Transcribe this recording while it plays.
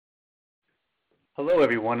Hello,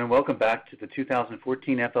 everyone, and welcome back to the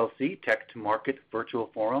 2014 FLC Tech to Market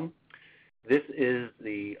Virtual Forum. This is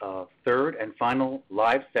the third and final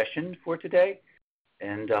live session for today,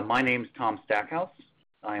 and my name is Tom Stackhouse.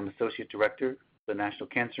 I am Associate Director of the National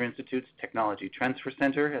Cancer Institute's Technology Transfer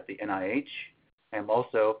Center at the NIH. I am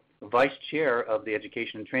also Vice Chair of the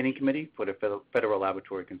Education and Training Committee for the Federal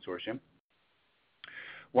Laboratory Consortium.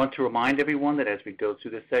 Want to remind everyone that as we go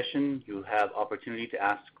through this session, you'll have opportunity to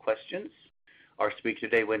ask questions. Our speaker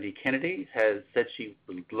today, Wendy Kennedy, has said she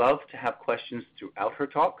would love to have questions throughout her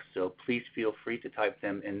talk, so please feel free to type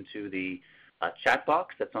them into the chat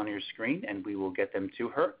box that's on your screen, and we will get them to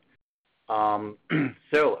her.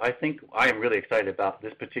 So I think I am really excited about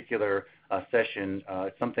this particular session.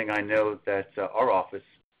 It's something I know that our office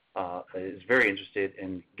is very interested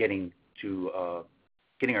in getting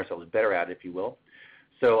ourselves better at, if you will.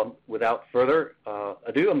 So without further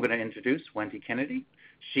ado, I'm going to introduce Wendy Kennedy.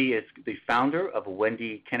 She is the founder of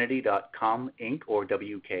WendyKennedy.com Inc., or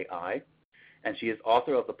WKI, and she is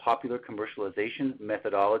author of the popular commercialization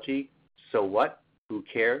methodology, So What? Who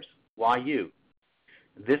Cares? Why You?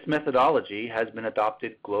 This methodology has been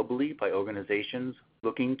adopted globally by organizations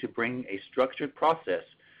looking to bring a structured process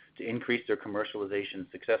to increase their commercialization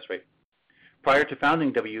success rate. Prior to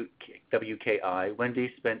founding WKI,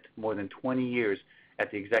 Wendy spent more than 20 years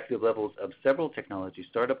at the executive levels of several technology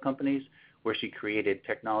startup companies, where she created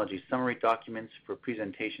technology summary documents for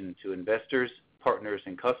presentation to investors, partners,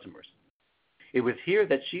 and customers. It was here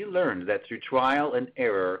that she learned that through trial and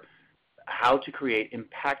error, how to create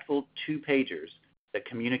impactful two-pagers that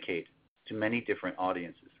communicate to many different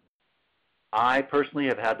audiences. I personally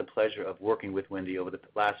have had the pleasure of working with Wendy over the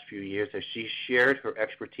last few years as she shared her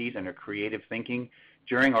expertise and her creative thinking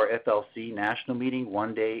during our FLC National Meeting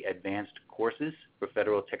one-day advanced courses for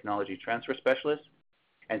Federal Technology Transfer Specialists.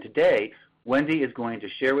 And today, Wendy is going to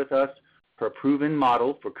share with us her proven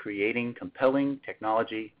model for creating compelling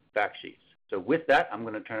technology fact sheets. So with that, I'm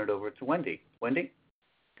going to turn it over to Wendy. Wendy?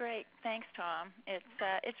 Great. Thanks, Tom.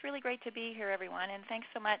 It's really great to be here, everyone, and thanks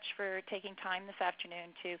so much for taking time this afternoon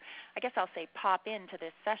to, I guess I'll say, pop into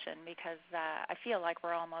this session, because I feel like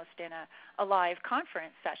we're almost in a live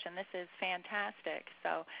conference session. This is fantastic.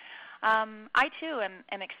 So I, too,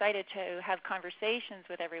 am excited to have conversations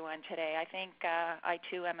with everyone today. I think I,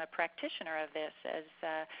 too, am a practitioner of this, as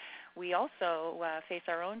we also face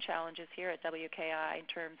our own challenges here at WKI in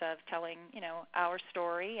terms of telling, our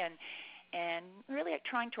story and really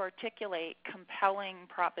trying to articulate compelling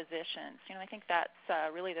propositions. I think that's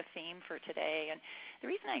really the theme for today. And the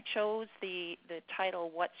reason I chose the title,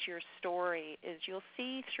 What's Your Story, is you'll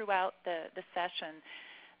see throughout the session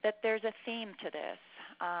that there's a theme to this,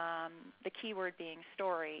 the key word being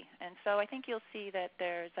story. And so I think you'll see that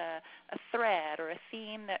there's a thread or a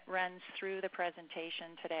theme that runs through the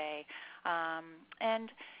presentation today.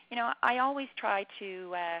 I always try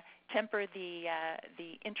to temper the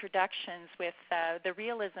introductions with the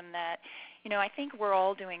realism that, I think we're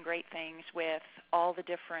all doing great things with all the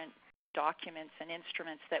different documents and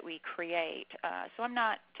instruments that we create. So I'm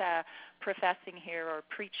not professing here or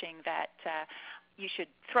preaching that you should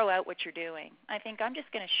throw out what you're doing. I think I'm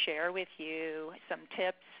just going to share with you some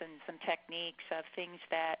tips and some techniques of things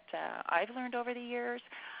that I've learned over the years.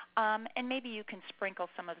 And maybe you can sprinkle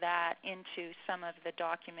some of that into some of the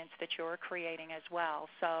documents that you're creating as well.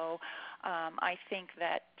 So I think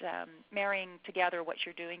that marrying together what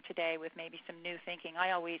you're doing today with maybe some new thinking,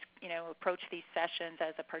 I always, approach these sessions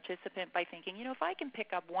as a participant by thinking, if I can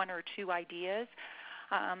pick up one or two ideas,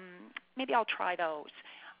 maybe I'll try those.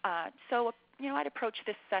 So I'd approach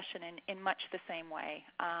this session in much the same way.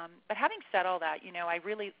 But having said all that,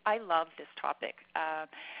 I love this topic.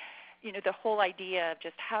 The whole idea of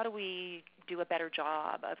just how do we do a better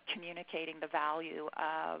job of communicating the value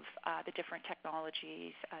of the different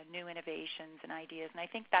technologies, new innovations and ideas. And I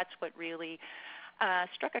think that's what really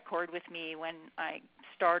struck a chord with me when I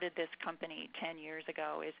started this company 10 years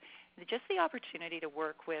ago, is just the opportunity to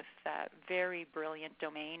work with very brilliant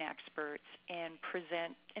domain experts and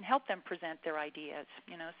help them present their ideas.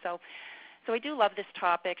 So I do love this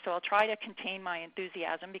topic, so I'll try to contain my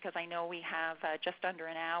enthusiasm because I know we have just under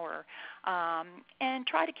an hour, and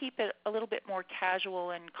try to keep it a little bit more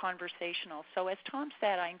casual and conversational. So as Tom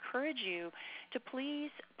said, I encourage you to please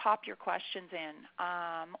pop your questions in,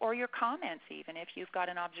 or your comments even. If you've got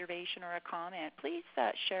an observation or a comment, please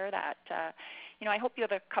share that. I hope you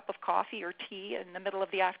have a cup of coffee or tea in the middle of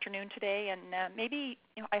the afternoon today, and maybe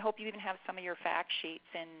I hope you even have some of your fact sheets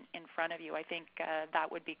in front of you. I think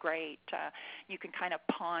that would be great. You can kind of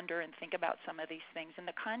ponder and think about some of these things in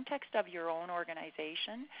the context of your own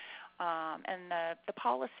organization, and the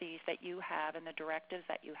policies that you have and the directives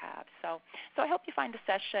that you have. So I hope you find the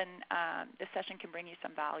session can bring you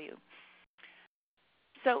some value.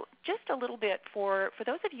 So just a little bit for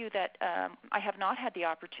those of you that I have not had the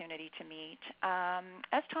opportunity to meet,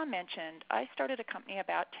 as Tom mentioned, I started a company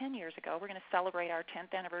about 10 years ago. We're going to celebrate our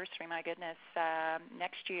 10th anniversary, my goodness,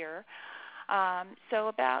 next year. So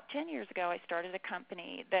about 10 years ago, I started a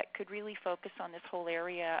company that could really focus on this whole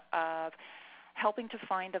area of helping to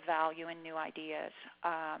find the value in new ideas,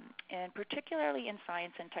 and particularly in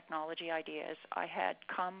science and technology ideas. I had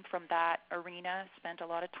come from that arena, spent a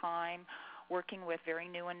lot of time working with very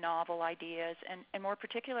new and novel ideas, and more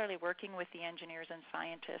particularly working with the engineers and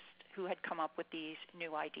scientists who had come up with these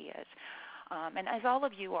new ideas. And as all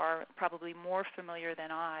of you are probably more familiar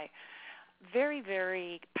than I, very,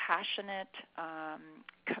 very passionate,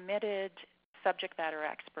 committed subject matter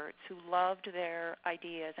experts who loved their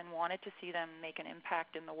ideas and wanted to see them make an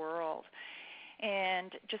impact in the world.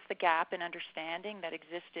 And just the gap in understanding that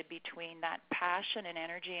existed between that passion and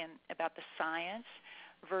energy and about the science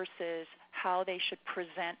versus how they should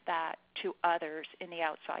present that to others in the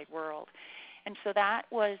outside world. And so that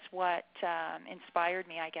was what inspired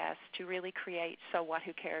me, I guess, to really create So What,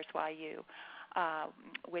 Who Cares, Why You,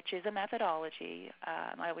 which is a methodology.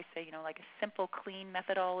 I always say, like a simple, clean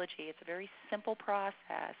methodology. It's a very simple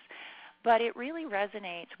process, but it really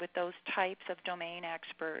resonates with those types of domain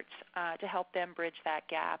experts to help them bridge that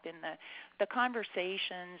gap in the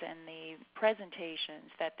conversations and the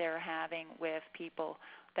presentations that they're having with people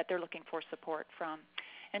that they're looking for support from.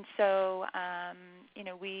 And so,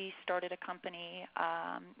 we started a company,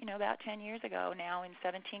 about 10 years ago now in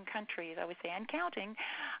 17 countries, I would say, and counting,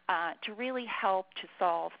 to really help to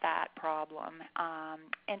solve that problem.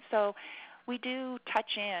 And so we do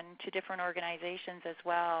touch in to different organizations as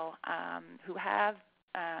well who have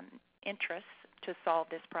interests to solve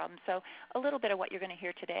this problem. So a little bit of what you're going to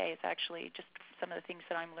hear today is actually just some of the things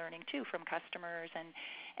that I'm learning too from customers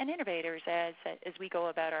and innovators as we go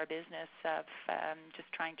about our business of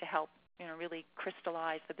just trying to help really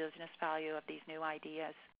crystallize the business value of these new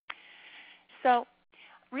ideas. So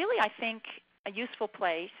really, I think a useful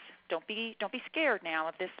place. Don't be scared now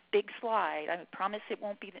of this big slide. I promise it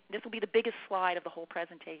won't be. This will be the biggest slide of the whole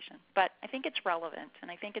presentation. But I think it's relevant, and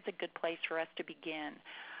I think it's a good place for us to begin.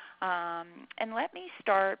 And let me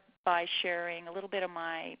start by sharing a little bit of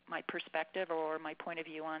my perspective or my point of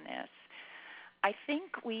view on this. I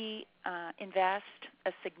think we invest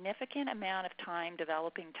a significant amount of time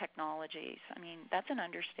developing technologies. I mean, that's an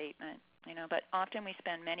understatement, but often we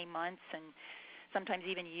spend many months and sometimes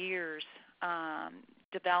even years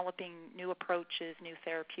developing new approaches, new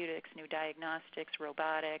therapeutics, new diagnostics,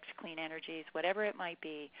 robotics, clean energies, whatever it might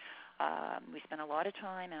be. We spend a lot of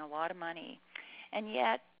time and a lot of money. And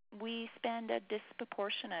yet we spend a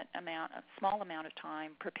disproportionate small amount of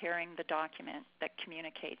time preparing the document that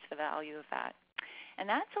communicates the value of that. And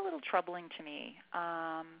that's a little troubling to me.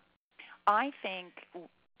 I think,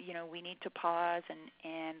 we need to pause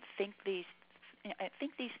and think these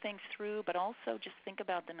things through, but also just think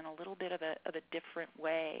about them in a little bit of a different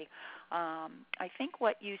way. I think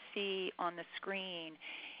what you see on the screen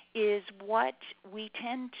is what we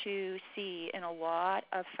tend to see in a lot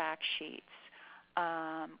of fact sheets.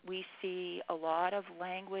 We see a lot of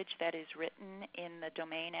language that is written in the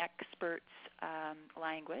domain experts'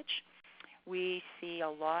 language. We see a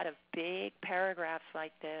lot of big paragraphs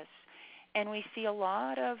like this, and we see a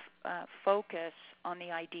lot of focus on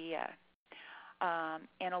the idea.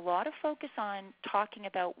 And a lot of focus on talking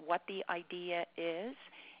about what the idea is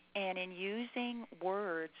and in using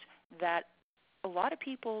words that a lot of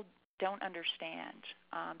people don't understand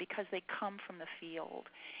because they come from the field.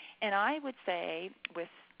 And I would say with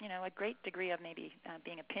a great degree of maybe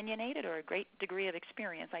being opinionated or a great degree of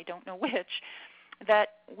experience, I don't know which, that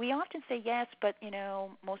we often say yes, but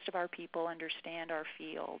most of our people understand our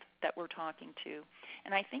field that we're talking to.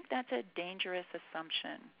 And I think that's a dangerous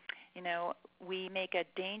assumption. We make a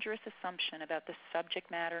dangerous assumption about the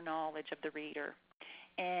subject matter knowledge of the reader.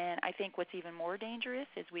 And I think what's even more dangerous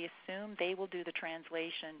is we assume they will do the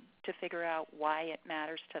translation to figure out why it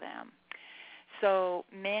matters to them. So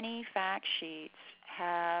many fact sheets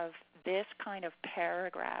have this kind of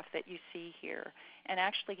paragraph that you see here, and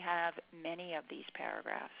actually have many of these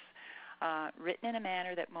paragraphs written in a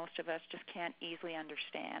manner that most of us just can't easily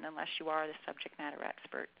understand unless you are the subject matter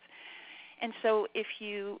experts. And so if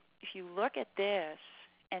you look at this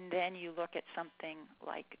and then you look at something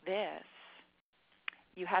like this,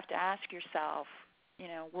 you have to ask yourself,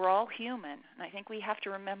 we're all human, and I think we have to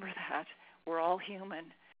remember that. We're all human.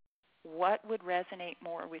 What would resonate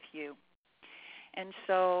more with you? And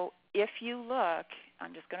so if you look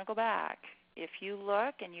I'm just going to go back. If you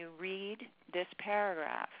look and you read this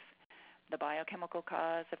paragraph, the biochemical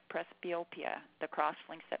cause of presbyopia, the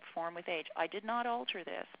crosslinks that form with age. I did not alter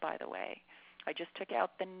this, by the way. I just took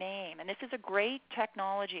out the name. And this is a great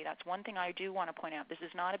technology. That's one thing I do want to point out. This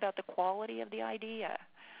is not about the quality of the idea.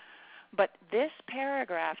 But this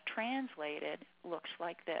paragraph translated looks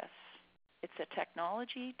like this. It's a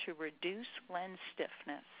technology to reduce lens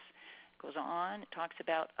stiffness. It goes on, it talks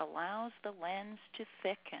about allows the lens to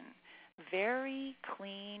thicken. Very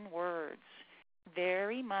clean words.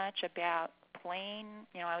 Very much about plain,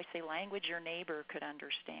 I always say language your neighbor could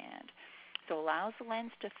understand. So allows the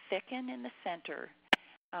lens to thicken in the center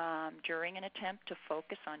during an attempt to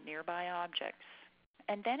focus on nearby objects.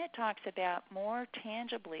 And then it talks about more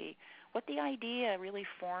tangibly what the idea really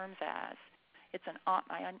forms as. It's an,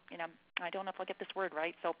 I don't know if I'll get this word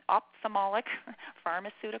right, so ophthalmic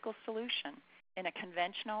pharmaceutical solution in a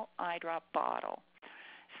conventional eye drop bottle.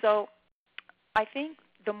 So I think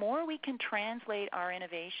the more we can translate our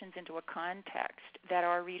innovations into a context that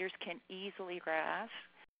our readers can easily grasp,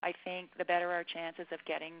 I think the better our chances of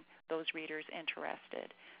getting those readers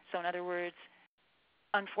interested. So in other words,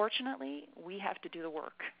 unfortunately, we have to do the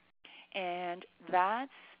work. And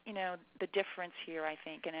that's, the difference here, I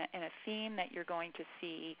think, in a theme that you're going to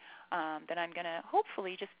see that I'm going to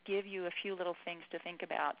hopefully just give you a few little things to think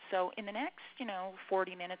about. So in the next,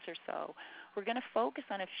 40 minutes or so, we're going to focus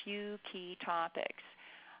on a few key topics.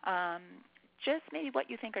 Just maybe what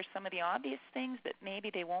you think are some of the obvious things, but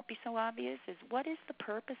maybe they won't be so obvious, is what is the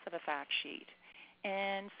purpose of a fact sheet?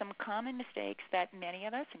 And some common mistakes that many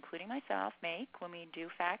of us, including myself, make when we do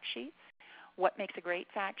fact sheets. What makes a great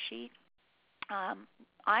fact sheet?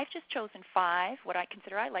 I've just chosen 5. What I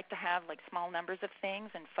consider, I like to have like small numbers of things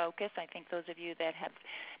and focus. I think those of you that have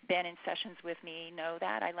been in sessions with me know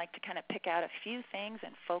that. I like to kind of pick out a few things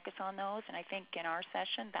and focus on those. And I think in our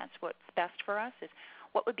session, that's what's best for us is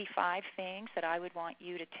what would be 5 things that I would want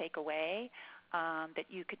you to take away that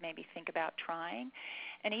you could maybe think about trying.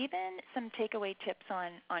 And even some takeaway tips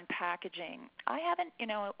on packaging. I haven't,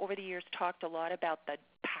 over the years talked a lot about the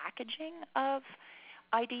packaging of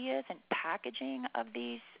ideas and packaging of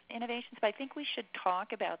these innovations, but I think we should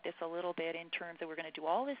talk about this a little bit in terms of we're going to do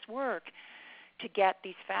all this work to get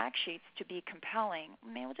these fact sheets to be compelling.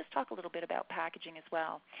 Maybe we'll just talk a little bit about packaging as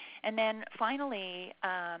well. And then finally,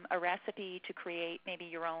 a recipe to create maybe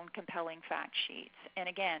your own compelling fact sheets, and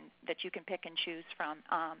again, that you can pick and choose from.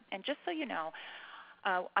 And just so you know,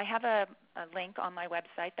 I have a link on my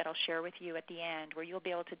website that I'll share with you at the end where you'll be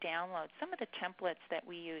able to download some of the templates that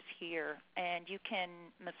we use here, and you can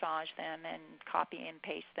massage them and copy and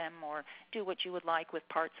paste them or do what you would like with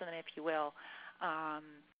parts of them, if you will,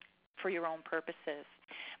 for your own purposes.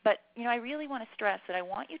 But, I really want to stress that I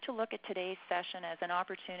want you to look at today's session as an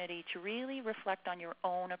opportunity to really reflect on your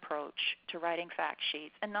own approach to writing fact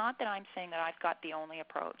sheets, and not that I'm saying that I've got the only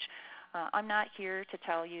approach. I'm not here to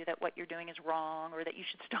tell you that what you're doing is wrong or that you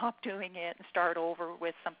should stop doing it and start over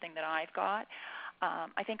with something that I've got.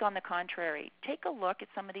 I think on the contrary, take a look at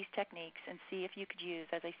some of these techniques and see if you could use,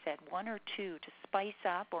 as I said, 1 or 2 to spice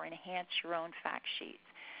up or enhance your own fact sheets.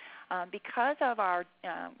 Because of our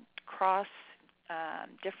cross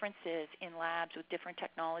differences in labs with different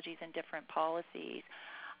technologies and different policies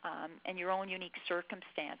and your own unique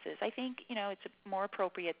circumstances, I think, it's more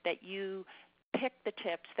appropriate that you pick the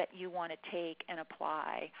tips that you want to take and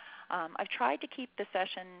apply. I've tried to keep the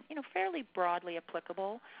session, fairly broadly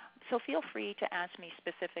applicable, so feel free to ask me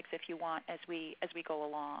specifics if you want as we go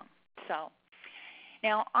along. So,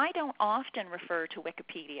 now I don't often refer to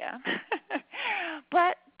Wikipedia,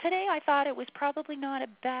 but today I thought it was probably not a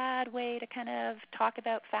bad way to kind of talk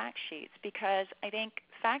about fact sheets, because I think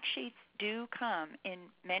fact sheets do come in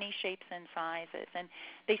many shapes and sizes, and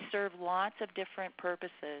they serve lots of different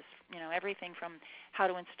purposes. Everything from how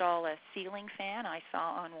to install a ceiling fan I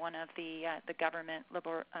saw on one of the government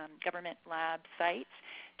lab sites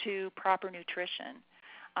to proper nutrition.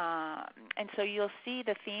 And so you'll see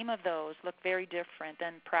the theme of those look very different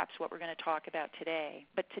than perhaps what we're going to talk about today.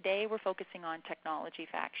 But today we're focusing on technology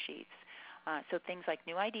fact sheets, so things like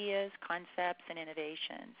new ideas, concepts, and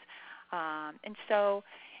innovations. And so,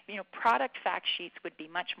 product fact sheets would be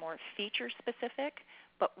much more feature specific,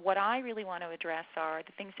 but what I really want to address are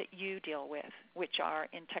the things that you deal with, which are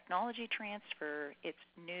in technology transfer, it's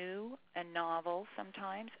new and novel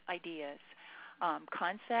sometimes ideas,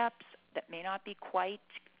 concepts that may not be quite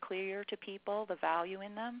clear to people, the value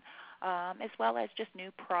in them, as well as just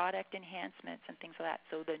new product enhancements and things like that.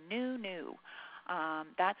 So the new,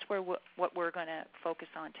 that's where what we're going to focus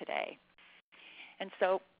on today. And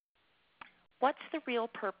so what's the real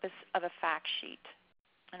purpose of a fact sheet?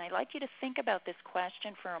 And I'd like you to think about this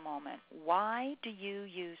question for a moment. Why do you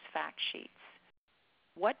use fact sheets?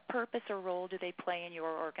 What purpose or role do they play in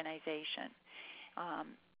your organization?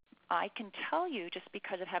 I can tell you, just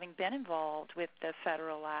because of having been involved with the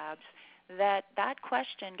federal labs, that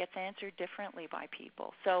question gets answered differently by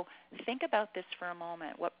people. So think about this for a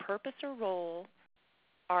moment. What purpose or role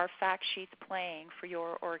are fact sheets playing for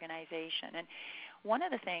your organization? And one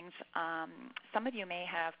of the things, some of you may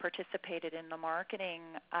have participated in the marketing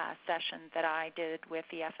session that I did with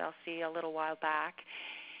the FLC a little while back.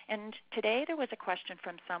 And today there was a question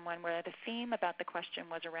from someone where the theme about the question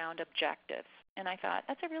was around objectives. And I thought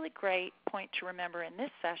that's a really great point to remember in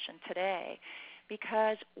this session today,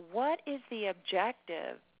 because what is the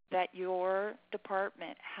objective that your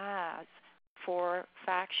department has for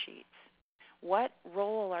fact sheets? What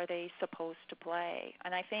role are they supposed to play?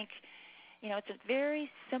 And I think, it's a very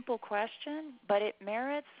simple question, but it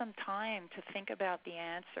merits some time to think about the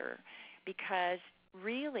answer, because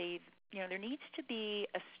really, there needs to be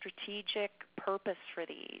a strategic purpose for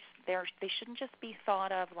these. They shouldn't just be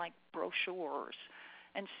thought of like brochures.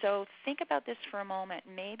 And so think about this for a moment.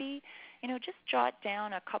 Maybe, just jot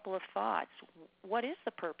down a couple of thoughts. What is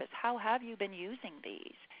the purpose? How have you been using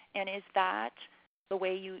these? And is that the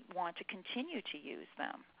way you want to continue to use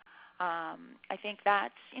them? I think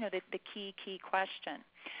that's, the key question.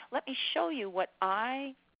 Let me show you what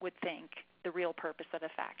I would think the real purpose of a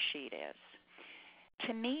fact sheet is.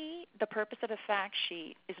 To me, the purpose of a fact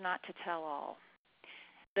sheet is not to tell all.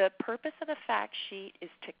 The purpose of a fact sheet is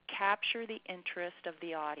to capture the interest of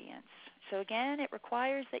the audience. So again, it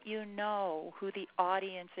requires that you know who the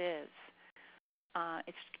audience is.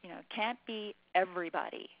 It can't be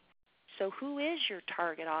everybody. So who is your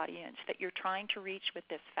target audience that you're trying to reach with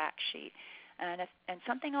this fact sheet? And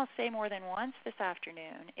something I'll say more than once this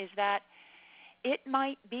afternoon is that it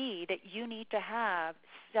might be that you need to have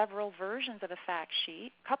several versions of a fact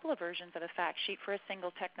sheet, a couple of versions of a fact sheet for a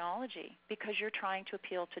single technology, because you're trying to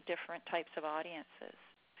appeal to different types of audiences.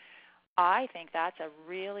 I think that's a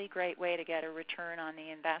really great way to get a return on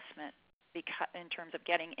the investment in terms of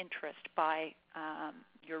getting interest by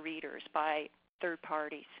your readers, by third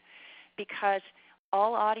parties, because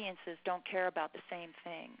all audiences don't care about the same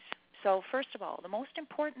things. So first of all, the most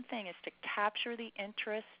important thing is to capture the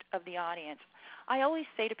interest of the audience. I always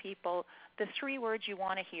say to people, the 3 words you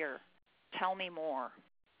want to hear: tell me more,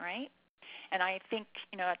 right? And I think,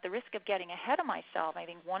 at the risk of getting ahead of myself, I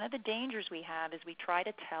think one of the dangers we have is we try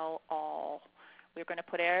to tell all. We're going to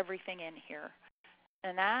put everything in here.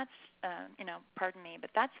 And that's, pardon me, but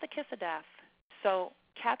that's the kiss of death. So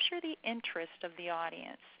capture the interest of the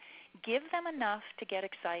audience. Give them enough to get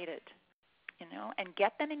excited, and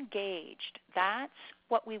get them engaged. That's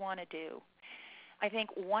what we want to do. I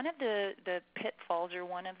think one of the pitfalls, or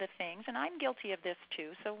one of the things, and I'm guilty of this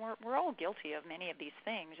too, so we're all guilty of many of these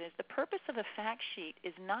things, is the purpose of a fact sheet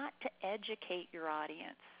is not to educate your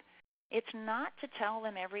audience. It's not to tell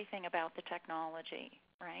them everything about the technology,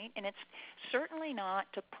 right? And it's certainly not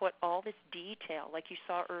to put all this detail, like you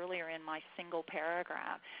saw earlier in my single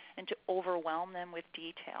paragraph, and to overwhelm them with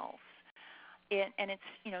details. And it's,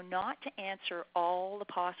 not to answer all the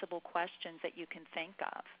possible questions that you can think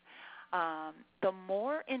of. The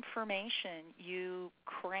more information you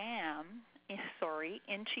cram,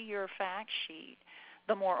 into your fact sheet,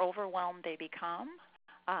 the more overwhelmed they become,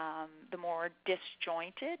 the more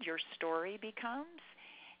disjointed your story becomes,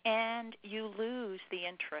 and you lose the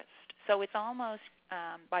interest. So it's almost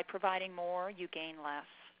by providing more, you gain less.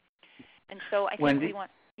 And so I think Wendy? we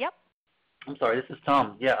want. Yep. I'm sorry, this is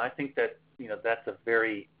Tom. Yeah, I think that that's a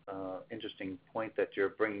very interesting point that you're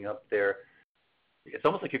bringing up there. It's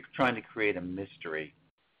almost like you're trying to create a mystery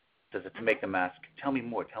to make them ask, tell me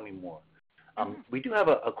more, tell me more. We do have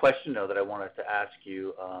a question, though, that I wanted to ask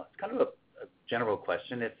you. It's kind of a general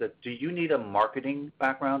question. It's that, do you need a marketing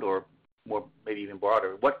background, or more, maybe even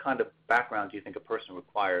broader, what kind of background do you think a person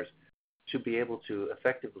requires to be able to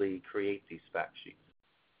effectively create these fact sheets?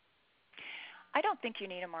 I don't think you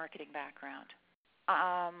need a marketing background.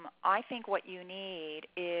 I think what you need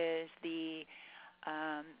is the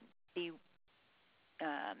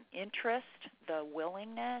interest, the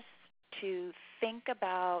willingness to think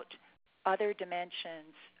about other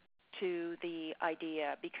dimensions to the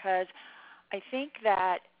idea, because I think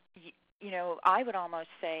that, I would almost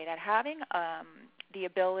say that having the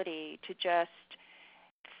ability to just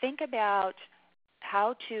think about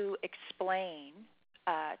how to explain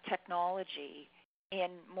technology in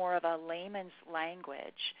more of a layman's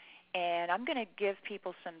language. And I'm going to give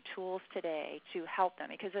people some tools today to help them,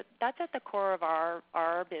 because that's at the core of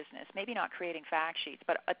our business. Maybe not creating fact sheets,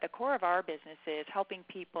 but at the core of our business is helping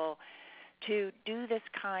people to do this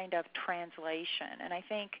kind of translation. And I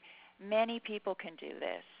think many people can do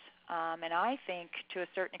this. And I think to a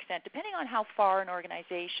certain extent, depending on how far an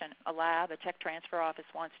organization, a lab, a tech transfer office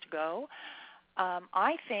wants to go,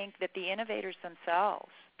 I think that the innovators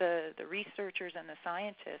themselves, the researchers and the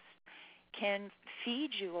scientists, can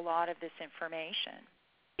feed you a lot of this information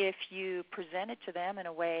if you present it to them in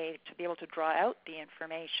a way to be able to draw out the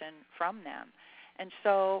information from them. And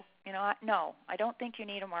so, no, I don't think you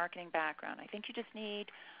need a marketing background. I think you just need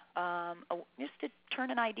just to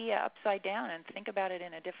turn an idea upside down and think about it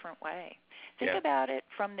in a different way. Think about it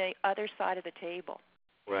from the other side of the table.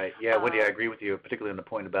 Right. Yeah, Wendy, I agree with you, particularly on the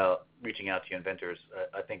point about reaching out to inventors.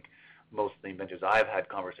 I think most of the inventors I've had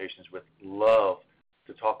conversations with love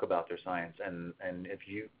to talk about their science, and if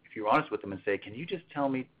you're honest with them and say, can you just tell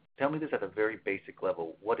me this at a very basic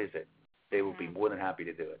level, what is it? They will be more than happy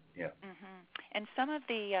to do it. Yeah. And some of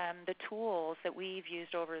the tools that we've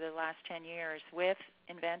used over the last 10 years with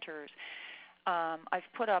inventors, I've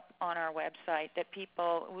put up on our website that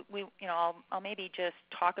people, I'll maybe just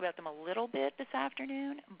talk about them a little bit this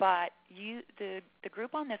afternoon, but the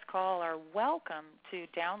group on this call are welcome to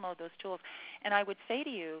download those tools. And I would say to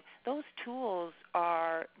you, those tools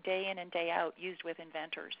are day in and day out used with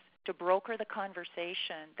inventors to broker the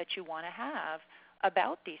conversation that you want to have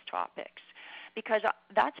about these topics. Because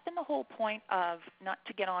that's been the whole point of, not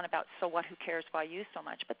to get on about so what, who cares, why you so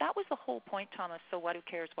much, but that was the whole point, Thomas, so what, who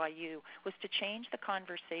cares, why you, was to change the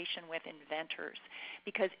conversation with inventors.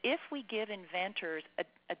 Because if we give inventors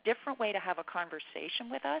a different way to have a conversation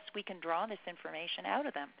with us, we can draw this information out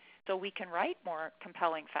of them. So we can write more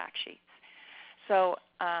compelling fact sheets. So,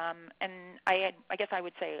 and I guess I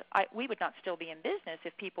would say we would not still be in business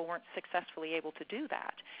if people weren't successfully able to do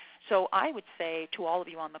that. So I would say to all of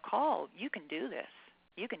you on the call, you can do this.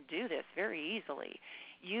 You can do this very easily.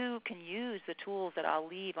 You can use the tools that I'll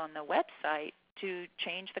leave on the website to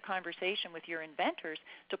change the conversation with your inventors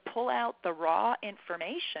to pull out the raw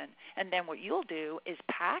information, and then what you'll do is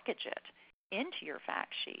package it into your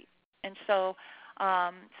fact sheet. And so,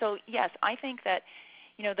 yes, I think that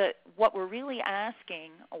what we're really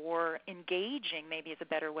asking, or engaging maybe is a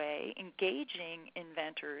better way, engaging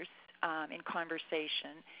inventors in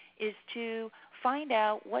conversation is to find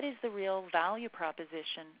out what is the real value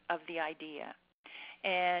proposition of the idea.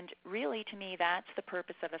 And really, to me, that's the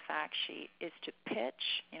purpose of a fact sheet, is to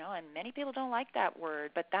pitch, and many people don't like that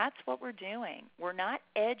word, but that's what we're doing. We're not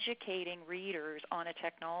educating readers on a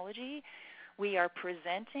technology. We are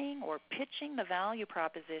presenting or pitching the value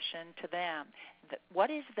proposition to them.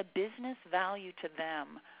 What is the business value to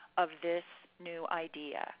them of this new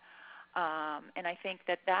idea? And I think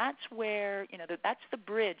that that's where, that's the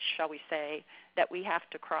bridge, shall we say, that we have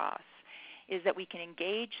to cross, is that we can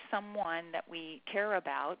engage someone that we care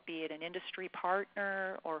about, be it an industry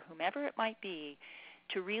partner or whomever it might be,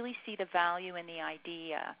 to really see the value in the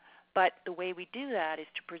idea. But the way we do that is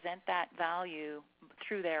to present that value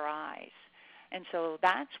through their eyes. And so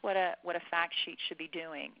that's what a fact sheet should be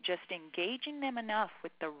doing, just engaging them enough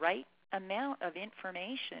with the right amount of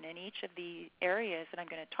information in each of the areas that I'm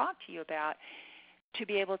going to talk to you about to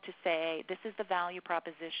be able to say, this is the value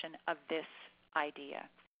proposition of this idea.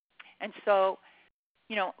 And so,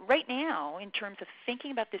 right now, in terms of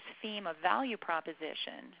thinking about this theme of value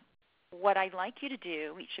proposition, what I'd like you to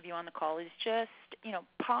do, each of you on the call, is just,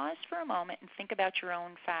 pause for a moment and think about your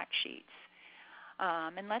own fact sheets.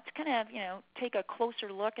 And let's kind of, take a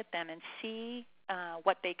closer look at them and see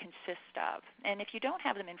what they consist of. And if you don't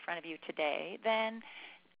have them in front of you today, then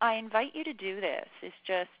I invite you to do this, is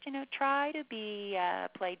just, try to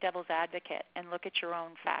play devil's advocate and look at your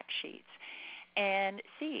own fact sheets and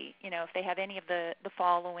see, if they have any of the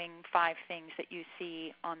following 5 things that you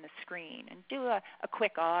see on the screen, and do a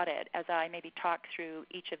quick audit as I maybe talk through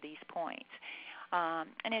each of these points.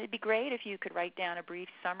 And it would be great if you could write down a brief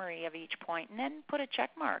summary of each point and then put a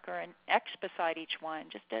check mark or an X beside each one,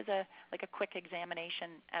 just as a quick examination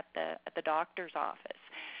at the doctor's office.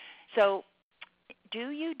 So,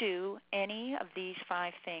 do you do any of these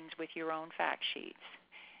 5 things with your own fact sheets?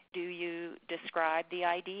 Do you describe the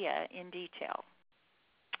idea in detail?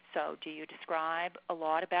 So, do you describe a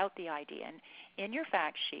lot about the idea? And in your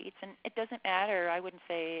fact sheets, and it doesn't matter, I wouldn't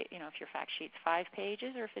say, if your fact sheet's 5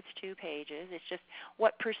 pages or if it's 2 pages, it's just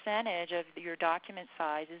what percentage of your document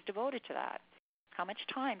size is devoted to that. How much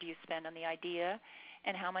time do you spend on the idea,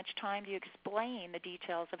 and how much time do you explain the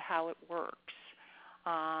details of how it works?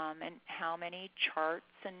 And how many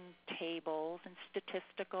charts and tables and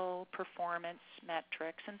statistical performance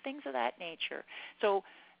metrics and things of that nature. So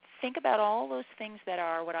think about all those things that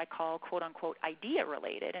are what I call quote-unquote idea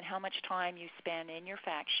related, and how much time you spend in your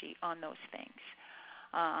fact sheet on those things.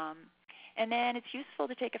 And then it's useful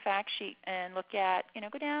to take a fact sheet and look at,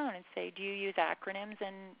 go down and say, do you use acronyms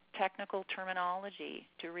and technical terminology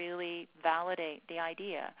to really validate the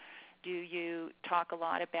idea? Do you talk a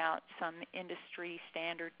lot about some industry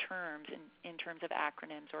standard terms in terms of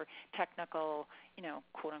acronyms or technical,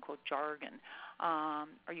 quote-unquote jargon?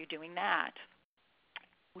 Are you doing that?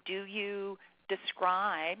 Do you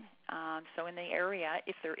describe, so in the area,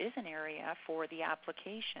 if there is an area for the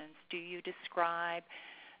applications, do you describe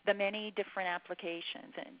the many different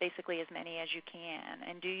applications, and basically as many as you can?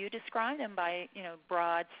 And do you describe them by,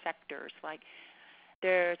 broad sectors, like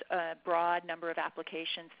there's a broad number of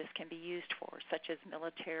applications this can be used for, such as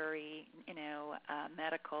military,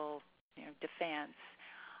 medical, defense.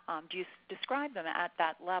 Do you describe them at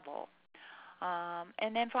that level?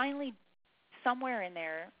 And then finally, somewhere in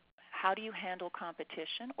there, how do you handle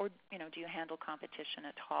competition, or do you handle competition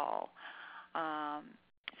at all?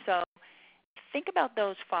 So think about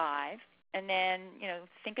those 5, and then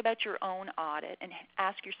think about your own audit and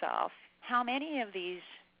ask yourself, how many of these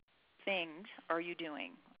things are you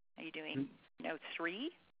doing? Are you doing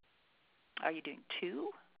 3? Are you doing 2?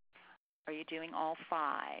 Are you doing all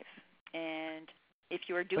 5? And if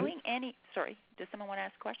you are doing any, sorry, does someone want to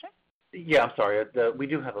ask a question? Yeah, I'm sorry. We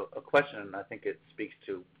do have a question, and I think it speaks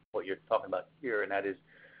to what you're talking about here, and that is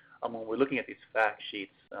when we're looking at these fact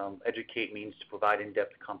sheets, educate means to provide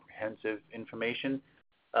in-depth, comprehensive information.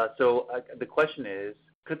 So the question is,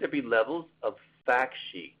 could there be levels of fact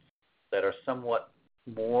sheets that are somewhat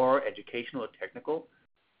more educational or technical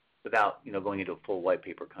without, going into a full white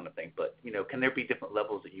paper kind of thing? But, can there be different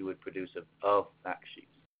levels that you would produce of fact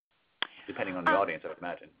sheets, depending on the audience, I would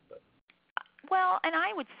imagine? But. Well, and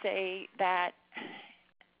I would say that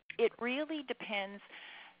it really depends.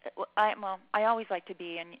 I always like to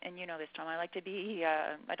be, and you know this, Tom, I like to be,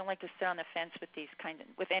 I don't like to sit on the fence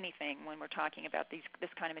with anything when we're talking about this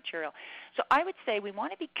kind of material. So I would say we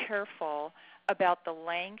want to be careful about the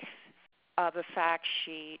length of a fact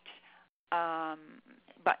sheet.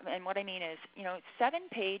 And what I mean is, 7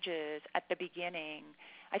 pages at the beginning,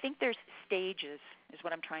 I think there's stages is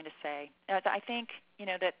what I'm trying to say. I think,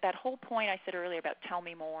 that whole point I said earlier about tell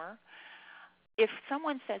me more, if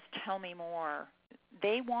someone says tell me more,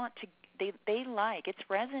 they want to, they like, it's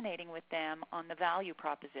resonating with them on the value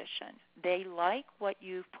proposition. They like what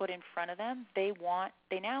you've put in front of them. They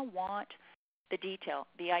now want the detail.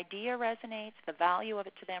 The idea resonates, the value of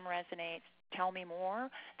it to them resonates, tell me more.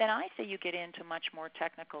 Then I say you get into much more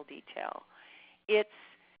technical detail. It's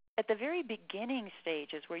at the very beginning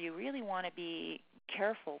stages where you really want to be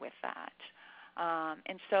careful with that.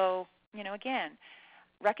 And so, again,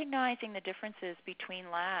 recognizing the differences between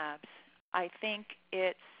labs, I think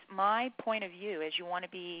it's my point of view is you want to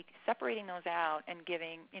be separating those out and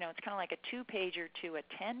giving, it's kind of like a 2-pager to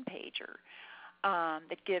a 10-pager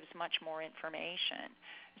that gives much more information.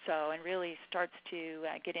 So, and really starts to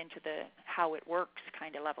get into the how it works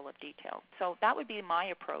kind of level of detail. So that would be my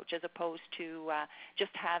approach as opposed to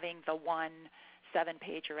just having the 1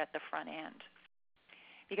 7-pager at the front end.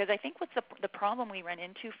 Because I think what's the problem we run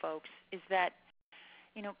into, folks, is that,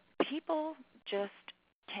 people just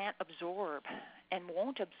can't absorb and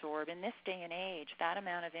won't absorb in this day and age that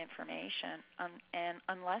amount of information, and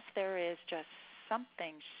unless there is just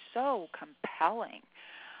something so compelling,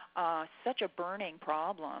 such a burning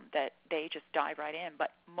problem that they just dive right in.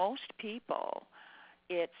 But most people,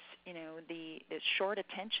 it's the short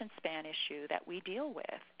attention span issue that we deal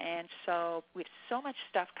with, and so we have so much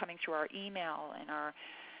stuff coming through our email and our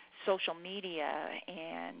social media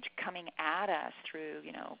and coming at us through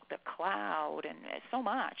the cloud and so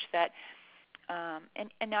much that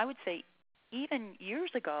and I would say even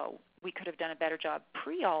years ago we could have done a better job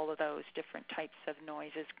pre all of those different types of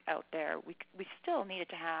noises out there. We still needed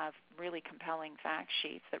to have really compelling fact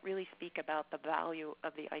sheets that really speak about the value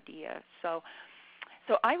of the idea. So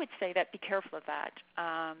I would say that be careful of that.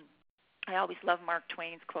 I always love Mark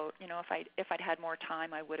Twain's quote, if I'd had more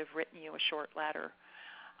time I would have written you a short letter.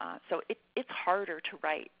 So it's harder to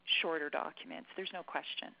write shorter documents. There's no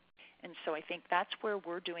question. And so I think that's where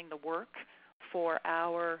we're doing the work for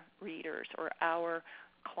our readers or our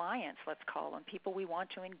clients, let's call them, people we want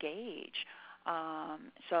to engage.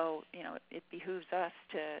 So it behooves us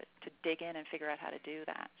to dig in and figure out how to do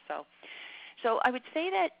that. So I would say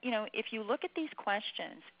that, if you look at these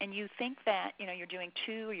questions and you think that, you're doing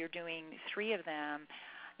 2 or you're doing 3 of them,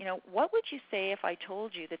 what would you say if I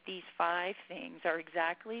told you that these 5 things are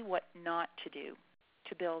exactly what not to do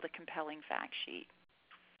to build a compelling fact sheet?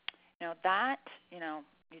 That,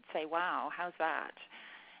 you'd say, wow, how's that?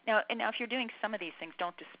 Now, if you're doing some of these things,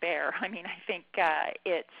 don't despair. I mean, I think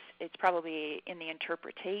it's probably in the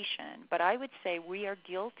interpretation. But I would say we are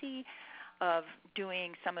guilty of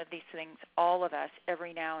doing some of these things, all of us,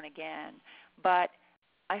 every now and again. But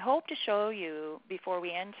I hope to show you before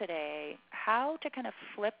we end today how to kind of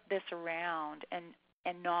flip this around and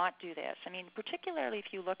not do this. I mean, particularly if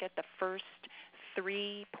you look at the first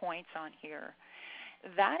 3 points on here,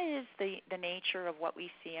 that is the nature of what we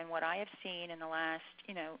see and what I have seen in the last,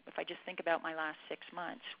 if I just think about my last 6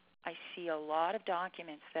 months, I see a lot of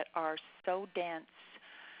documents that are so dense,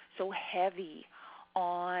 so heavy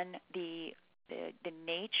on the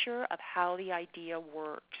nature of how the idea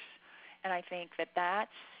works. And I think that that's,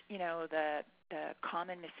 the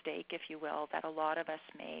common mistake, if you will, that a lot of us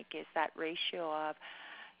make is that ratio of,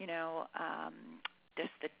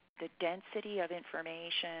 just the density of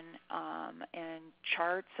information and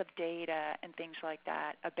charts of data and things like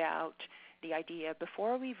that about the idea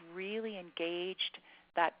before we've really engaged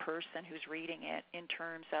that person who's reading it in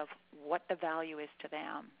terms of what the value is to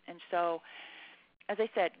them. And so, as I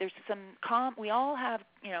said, there's we all have,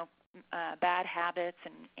 bad habits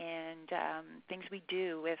and things we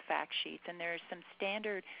do with fact sheets, and there's some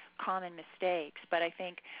standard common mistakes. But I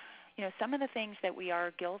think, some of the things that we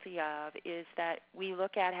are guilty of is that we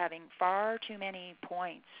look at having far too many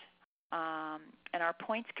points, and our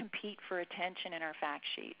points compete for attention in our fact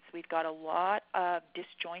sheets. We've got a lot of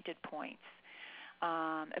disjointed points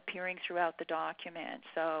appearing throughout the document.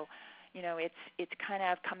 So, it's kind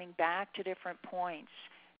of coming back to different points.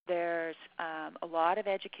 There's a lot of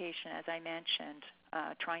education, as I mentioned,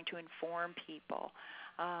 trying to inform people.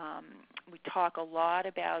 We talk a lot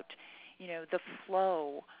about, the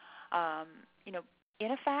flow.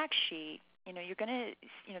 In a fact sheet, you're going to,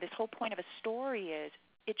 this whole point of a story is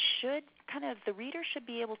the reader should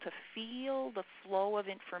be able to feel the flow of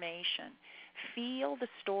information, feel the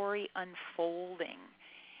story unfolding.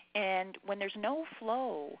 And when there's no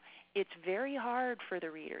flow, it's very hard for the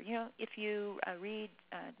reader. If you read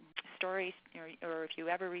stories, or if you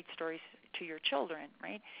ever read stories to your children,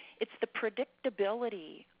 right, it's the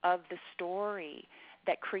predictability of the story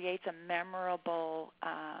that creates a memorable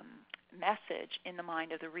message in the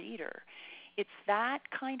mind of the reader. It's that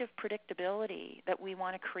kind of predictability that we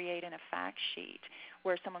want to create in a fact sheet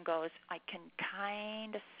where someone goes, I can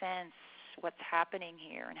kind of sense what's happening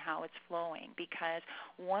here and how it's flowing, because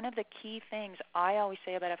one of the key things I always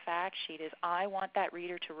say about a fact sheet is I want that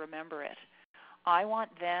reader to remember it. I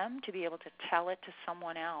want them to be able to tell it to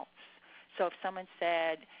someone else. So if someone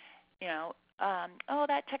said,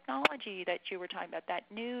 that technology that you were talking about, that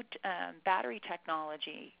new battery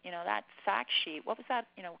technology, that fact sheet, what was that?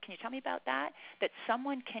 Can you tell me about that? That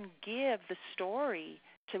someone can give the story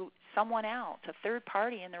to someone else, a third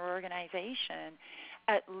party in their organization,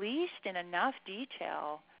 at least in enough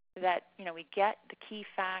detail that, we get the key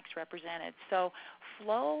facts represented. So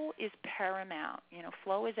flow is paramount.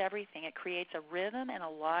 Flow is everything. It creates a rhythm and a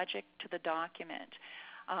logic to the document.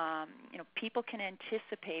 People can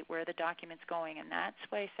anticipate where the document's going, and that's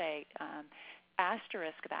why I say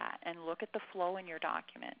asterisk that and look at the flow in your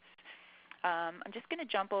documents. I'm just going to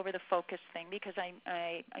jump over the focus thing because I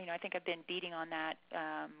think I've been beating on that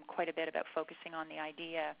quite a bit about focusing on the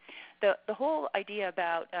idea. The whole idea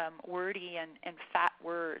about wordy and fat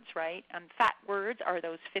words, right? Fat words are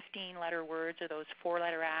those 15-letter words or those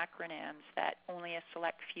 4-letter acronyms that only a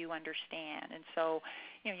select few understand. And so,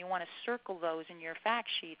 you want to circle those in your fact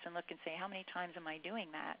sheets and look and say, how many times am I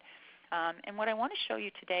doing that? And what I want to show you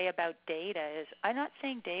today about data is, I'm not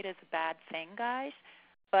saying data is a bad thing, guys.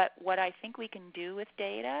 But what I think we can do with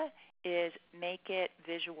data is make it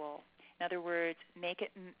visual. In other words, make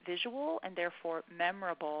it visual and therefore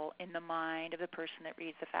memorable in the mind of the person that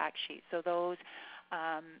reads the fact sheet. So those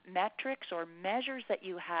metrics or measures that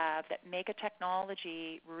you have that make a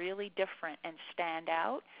technology really different and stand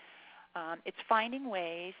out, it's finding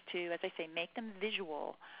ways to, as I say, make them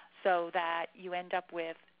visual so that you end up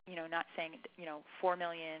with, not saying,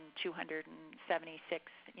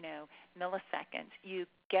 4,276, milliseconds. You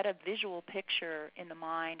get a visual picture in the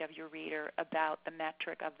mind of your reader about the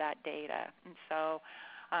metric of that data. And so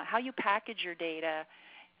how you package your data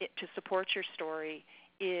to support your story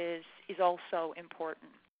is also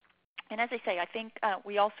important. And as I say, I think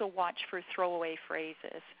we also watch for throwaway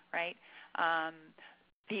phrases, right?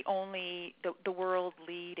 The world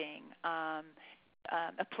leading,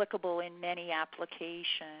 applicable in many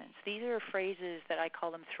applications. These are phrases that I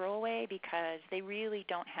call them throwaway because they really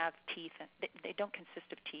don't have teeth. They don't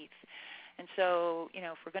consist of teeth. And so,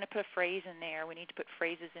 if we're going to put a phrase in there, we need to put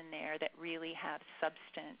phrases in there that really have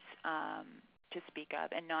substance to speak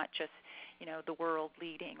of, and not just, the world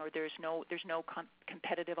leading, or there's no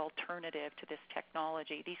competitive alternative to this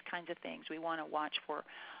technology. These kinds of things we want to watch for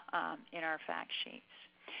in our fact sheets.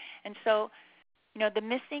 And so, The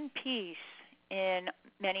missing piece in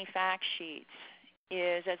many fact sheets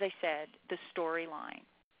is, as I said, the storyline.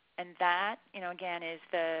 And that, again, is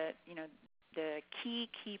the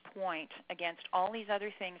key point against all these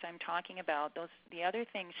other things I'm talking about. The other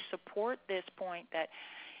things support this point that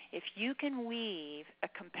if you can weave a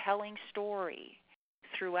compelling story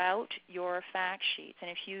throughout your fact sheets,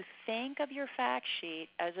 and if you think of your fact sheet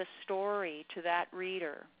as a story to that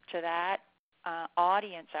reader, to that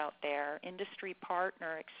audience out there, industry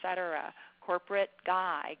partner, etc., corporate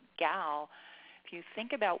guy, gal, if you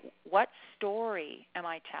think about what story am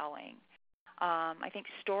I telling, I think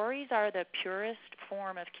stories are the purest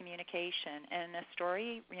form of communication, and a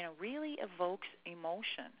story, really evokes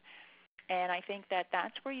emotion. And I think that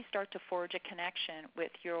that's where you start to forge a connection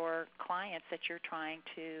with your clients that you're trying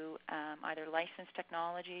to either license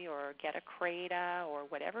technology or get a CRADA or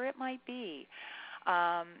whatever it might be.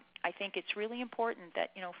 I think it's really important that,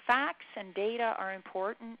 facts and data are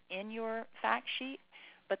important in your fact sheet,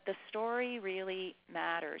 but the story really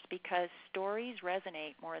matters because stories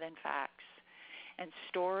resonate more than facts. And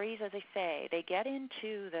stories, as I say, they get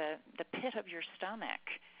into the pit of your stomach,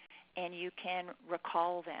 and you can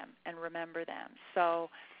recall them and remember them. So,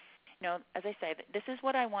 as I say, this is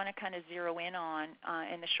what I want to kind of zero in on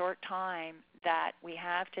in the short time that we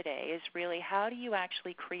have today is really how do you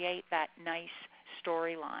actually create that nice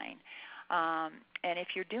storyline. And if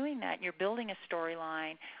you're doing that and you're building a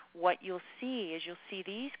storyline, what you'll see is you'll see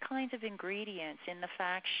these kinds of ingredients in the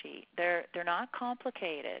fact sheet. They're not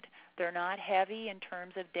complicated. They're not heavy in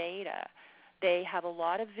terms of data. They have a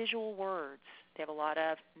lot of visual words. They have a lot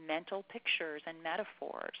of mental pictures and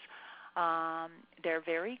metaphors. They're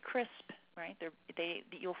very crisp, right?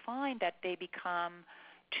 You'll find that they become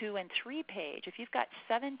 2- and 3-page. If you've got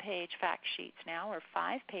 7-page fact sheets now, or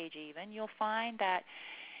 5-page even, you'll find that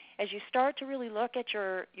as you start to really look at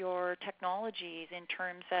your technologies in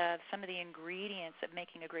terms of some of the ingredients of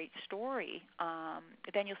making a great story,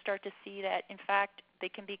 then you'll start to see that, in fact, they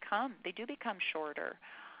do become shorter.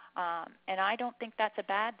 And I don't think that's a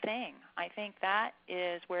bad thing. I think that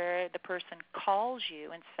is where the person calls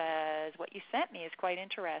you and says, what you sent me is quite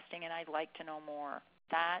interesting and I'd like to know more.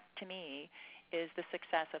 That, to me, is the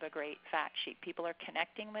success of a great fact sheet. People are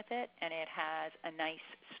connecting with it and it has a nice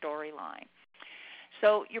storyline.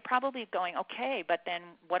 So you're probably going, okay, but then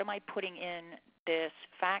what am I putting in this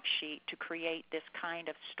fact sheet to create this kind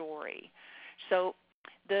of story? So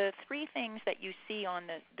the 3 things that you see on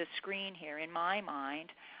the screen here, in my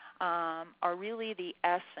mind, are really the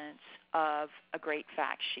essence of a great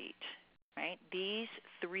fact sheet, right? These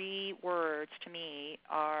 3 words, to me,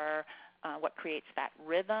 are what creates that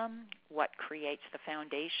rhythm, what creates the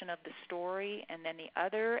foundation of the story, and then the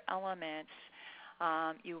other elements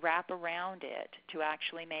you wrap around it to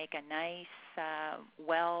actually make a nice,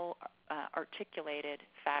 well-articulated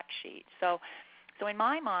fact sheet. So in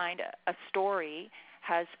my mind, a story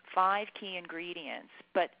has 5 key ingredients,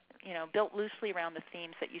 but built loosely around the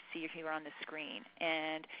themes that you see here on the screen.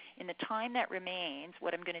 And in the time that remains,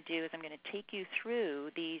 what I'm going to do is I'm going to take you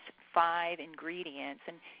through these 5 ingredients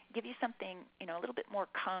and give you something, a little bit more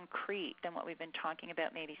concrete than what we've been talking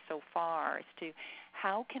about maybe so far as to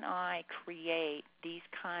how can I create these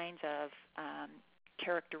kinds of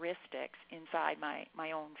characteristics inside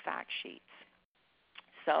my own fact sheets.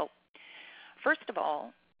 So first of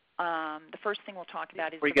all, the first thing we'll talk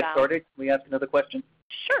about is before you get started, can we ask another question?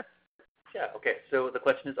 Sure. Yeah, okay. So the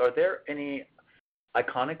question is, are there any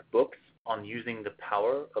iconic books on using the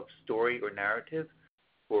power of story or narrative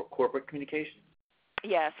for corporate communication?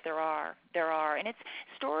 Yes, there are. And it's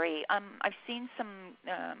story, I've seen some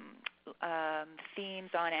themes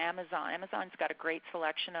on Amazon. Amazon's got a great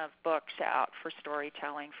selection of books out for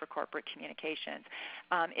storytelling for corporate communications.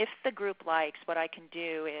 If the group likes, what I can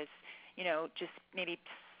do is, just maybe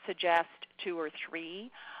suggest 2 or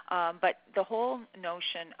 3. But the whole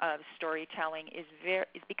notion of storytelling is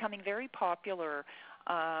becoming very popular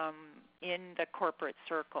in the corporate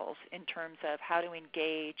circles in terms of how to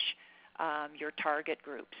engage your target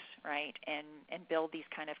groups, right, and build these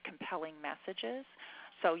kind of compelling messages.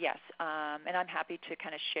 So yes, and I'm happy to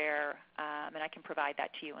kind of share, and I can provide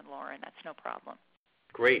that to you and Lauren. That's no problem.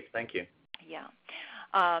 Great, thank you. Yeah,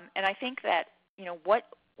 and I think that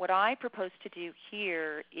what I propose to do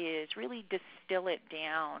here is really distill it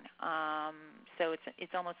down. So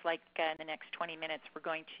it's almost like in the next 20 minutes we're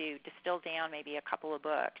going to distill down maybe a couple of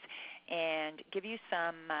books and give you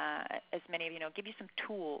some, as many of you know, give you some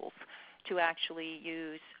tools to actually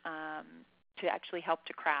use to actually help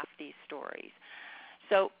to craft these stories.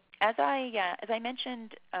 So as I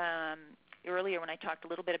mentioned earlier when I talked a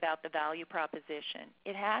little bit about the value proposition,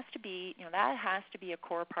 it has to be, that has to be a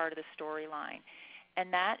core part of the storyline.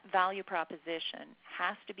 And that value proposition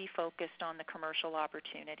has to be focused on the commercial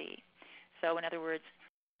opportunity. So in other words,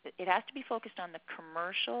 it has to be focused on the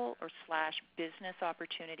commercial or / business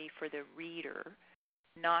opportunity for the reader,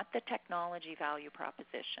 not the technology value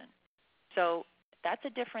proposition. So that's a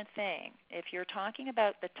different thing. If you're talking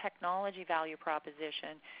about the technology value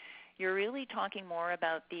proposition, you're really talking more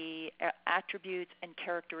about the attributes and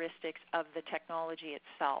characteristics of the technology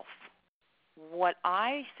itself. What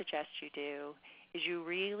I suggest you do is you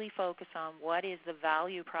really focus on what is the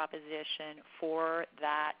value proposition for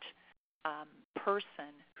that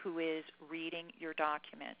person who is reading your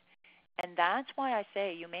document. And that's why I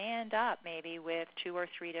say you may end up maybe with 2 or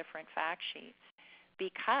 3 different fact sheets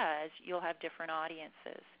because you'll have different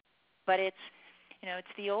audiences. But it's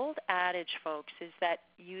the old adage, folks, is that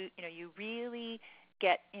you really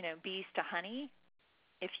get bees to honey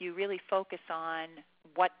if you really focus on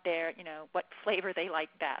what what flavor they like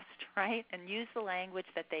best, right? And use the language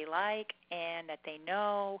that they like and that they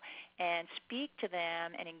know, and speak to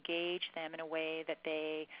them and engage them in a way that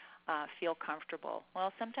they feel comfortable.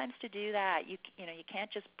 Well, sometimes to do that, you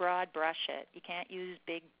can't just broad brush it. You can't use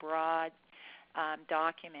big, broad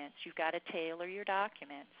documents. You've got to tailor your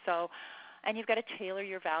document. And you've got to tailor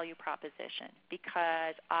your value proposition,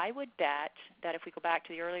 because I would bet that if we go back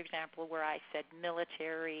to the earlier example where I said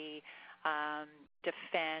military,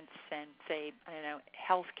 defense, and say,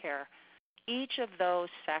 healthcare, each of those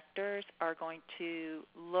sectors are going to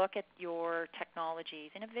look at your technologies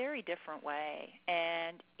in a very different way.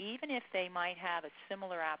 And even if they might have a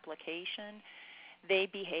similar application, they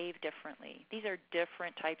behave differently. These are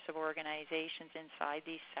different types of organizations inside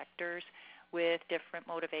these sectors with different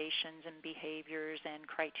motivations and behaviors and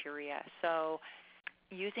criteria. So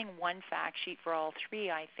using one fact sheet for all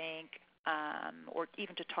 3, I think, or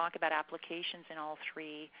even to talk about applications in all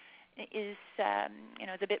 3 is, is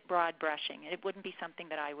a bit broad brushing. It wouldn't be something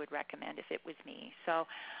that I would recommend if it was me. So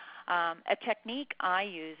a technique I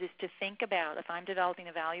use is to think about, if I'm developing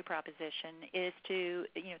a value proposition, is to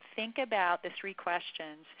think about the 3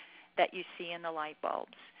 questions that you see in the light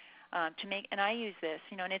bulbs. And I use this,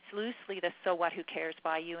 and it's loosely the "so what, who cares"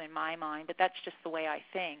 by you in my mind, but that's just the way I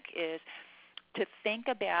think, is to think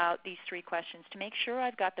about these 3 questions to make sure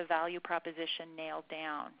I've got the value proposition nailed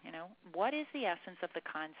down. What is the essence of the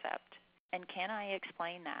concept, and can I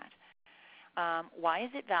explain that? Why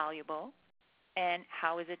is it valuable, and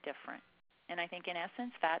how is it different? And I think in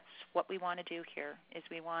essence that's what we want to do here, is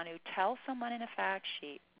we want to tell someone in a fact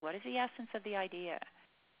sheet, what is the essence of the idea?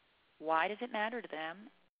 Why does it matter to them?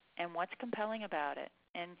 And what's compelling about it?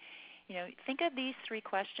 And, think of these 3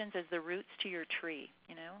 questions as the roots to your tree,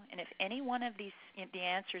 and if any one of these, the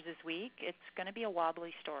answers is weak, it's going to be a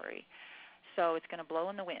wobbly story. So it's going to blow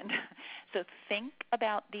in the wind. So think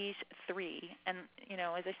about these 3, and,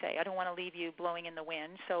 as I say, I don't want to leave you blowing in the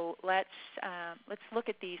wind. So let's look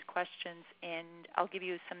at these questions, and I'll give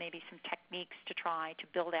you maybe some techniques to try to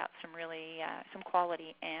build out some really, some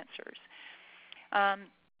quality answers.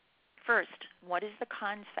 First, what is the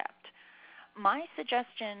concept? My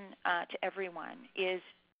suggestion to everyone is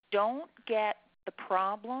don't get the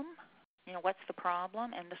problem, what's the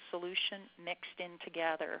problem, and the solution mixed in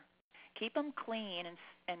together. Keep them clean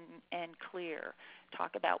and clear.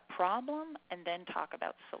 Talk about problem and then talk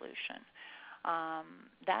about solution.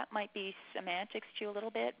 That might be semantics to you a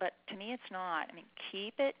little bit, but to me it's not.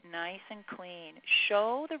 Keep it nice and clean.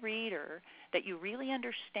 Show the reader that you really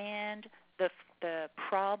understand the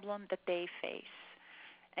problem that they face.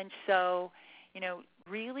 And so,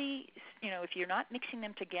 really, if you're not mixing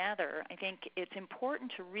them together, I think it's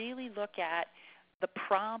important to really look at the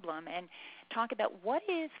problem and talk about what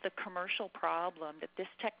is the commercial problem that this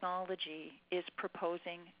technology is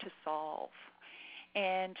proposing to solve.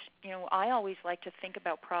 And, I always like to think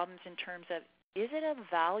about problems in terms of, is it a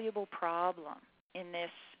valuable problem in this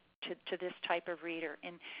to this type of reader?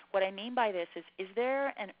 And what I mean by this is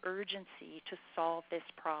there an urgency to solve this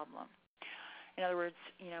problem? In other words,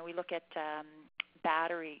 we look at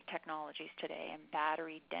battery technologies today and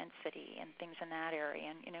battery density and things in that area.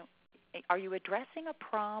 And, are you addressing a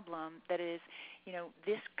problem that is,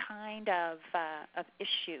 this kind of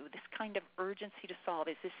issue, this kind of urgency to solve?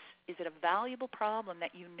 Is it a valuable problem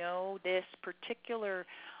that this particular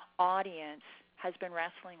audience has been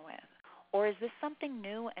wrestling with? Or is this something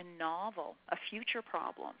new and novel, a future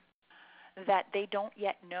problem that they don't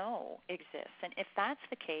yet know exists? And if that's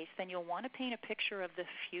the case, then you'll want to paint a picture of the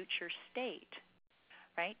future state,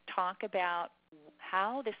 right? Talk about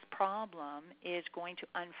how this problem is going to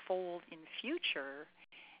unfold in future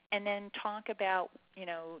and then talk about,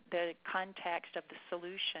 the context of the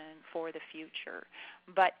solution for the future.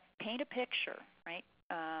 But paint a picture, right?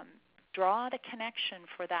 Draw the connection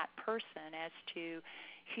for that person as to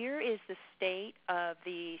here is the state of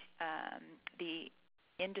the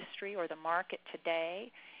industry or the market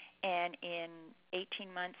today, and in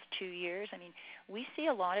 18 months, 2 years. I mean, we see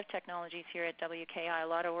a lot of technologies here at WKI, a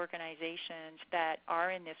lot of organizations that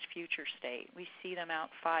are in this future state. We see them out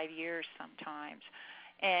 5 years sometimes.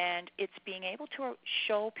 And it's being able to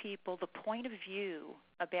show people the point of view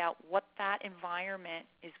about what that environment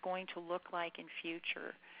is going to look like in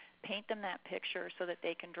future. Paint them that picture so that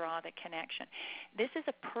they can draw the connection. This is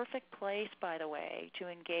a perfect place, by the way, to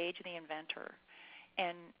engage the inventor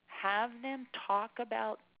and have them talk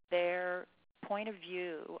about their point of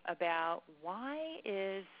view about why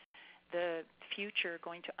is the future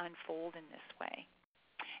going to unfold in this way.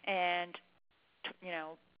 And,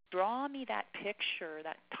 draw me that picture,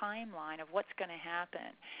 that timeline of what's going to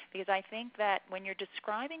happen. Because I think that when you're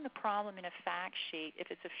describing the problem in a fact sheet,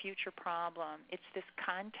 if it's a future problem, it's this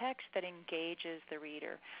context that engages the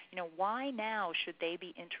reader. Why now should they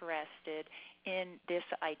be interested in this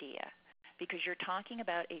idea? Because you're talking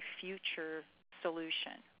about a future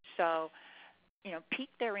solution. So,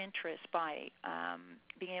 pique their interest by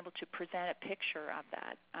being able to present a picture of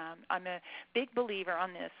that. I'm a big believer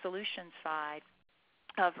on the solution side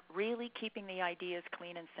of really keeping the ideas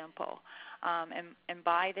clean and simple. And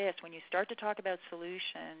by this, when you start to talk about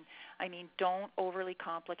solution, don't overly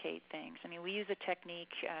complicate things. We use a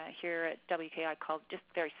technique here at WKI called, just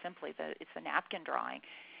very simply, it's the napkin drawing,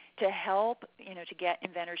 to help, to get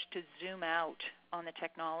inventors to zoom out on the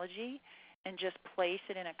technology and just place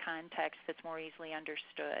it in a context that's more easily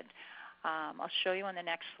understood. I'll show you on the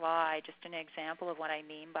next slide just an example of what I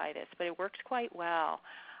mean by this, but it works quite well.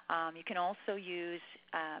 You can also use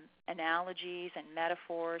analogies and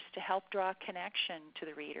metaphors to help draw a connection to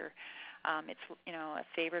the reader. It's a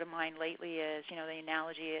favorite of mine lately is the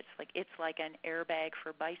analogy. It's like an airbag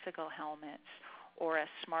for bicycle helmets, or a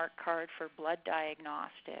smart card for blood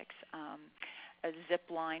diagnostics, a zip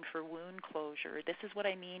line for wound closure. This is what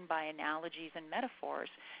I mean by analogies and metaphors,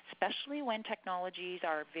 especially when technologies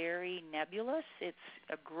are very nebulous. It's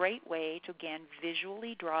a great way to, again,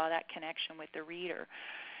 visually draw that connection with the reader.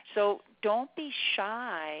 So don't be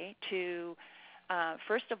shy to,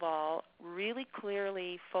 first of all, really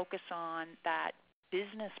clearly focus on that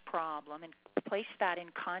business problem and place that in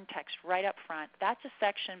context right up front. That's a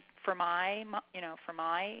section for my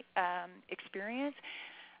experience.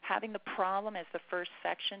 Having the problem as the first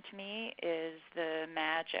section to me is the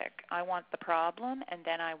magic. I want the problem, and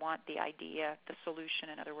then I want the idea, the solution,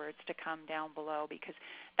 in other words, to come down below, because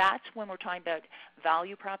that's when we're talking about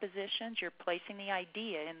value propositions. You're placing the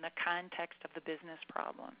idea in the context of the business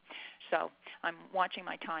problem. So I'm watching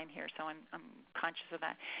my time here, so I'm conscious of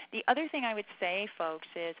that. The other thing I would say, folks,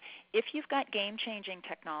 is if you've got game-changing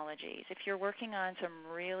technologies, if you're working on some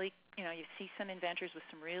really, you see some inventors with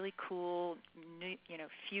some really cool, new,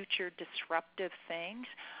 future disruptive things,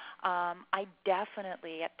 I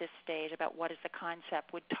definitely, at this stage, about what is the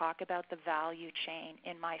concept, would talk about the value chain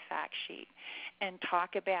in my fact sheet and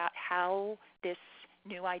talk about how this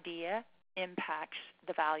new idea impacts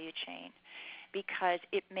the value chain, because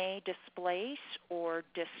it may displace or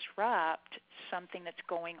disrupt something that's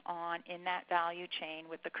going on in that value chain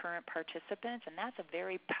with the current participants, and that's a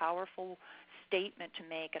very powerful statement to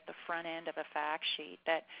make at the front end of a fact sheet,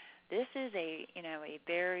 that this is a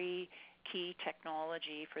very key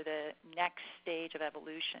technology for the next stage of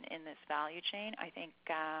evolution in this value chain. I think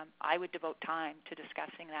I would devote time to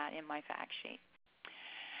discussing that in my fact sheet.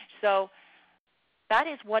 So that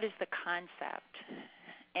is what is the concept.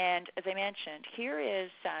 And as I mentioned, here is,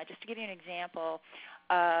 just to give you an example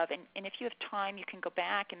of, and if you have time, you can go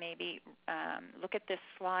back and maybe look at this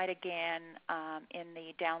slide again in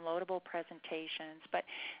the downloadable presentations. But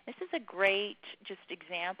this is a great just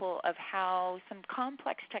example of how some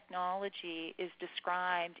complex technology is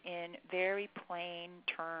described in very plain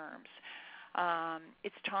terms.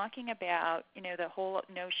 It's talking about, the whole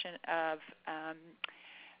notion of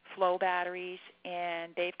flow batteries,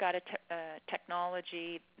 and they've got a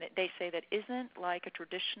technology that they say that isn't like a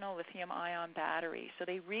traditional lithium-ion battery. So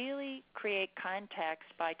they really create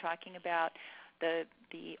context by talking about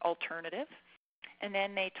the alternative, and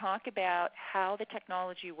then they talk about how the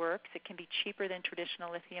technology works. It can be cheaper than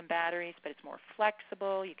traditional lithium batteries, but it's more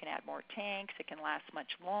flexible. You can add more tanks. It can last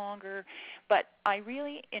much longer. But I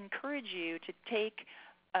really encourage you to take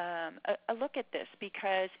a look at this,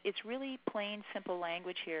 because it's really plain, simple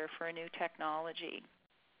language here for a new technology.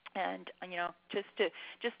 And just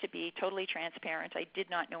to be totally transparent, I did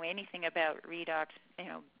not know anything about redox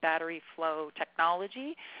battery flow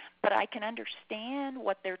technology, but I can understand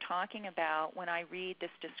what they're talking about when I read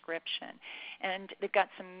this description. And they've got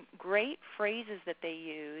some great phrases that they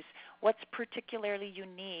use. What's particularly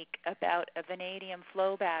unique about a vanadium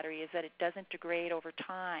flow battery is that it doesn't degrade over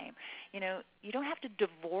time. You don't have to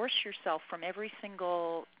divorce yourself from every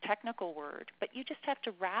single technical word, but you just have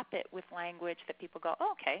to wrap it with language that people go,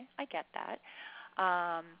 oh, okay, I get that.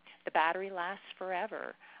 The battery lasts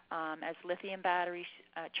forever. As lithium batteries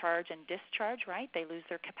charge and discharge, right, they lose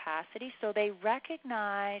their capacity. So they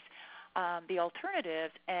recognize the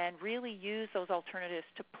alternatives and really use those alternatives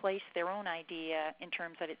to place their own idea in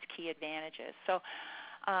terms of its key advantages. So,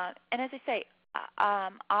 and as I say,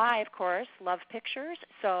 I, of course, love pictures,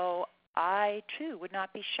 so I, too, would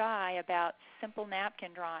not be shy about simple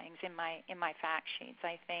napkin drawings in my fact sheets.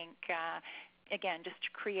 I think, again, just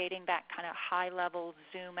creating that kind of high-level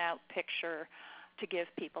zoom-out picture to give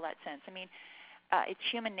people that sense. I mean, it's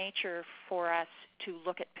human nature for us to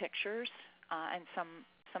look at pictures, and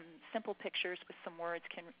some simple pictures with some words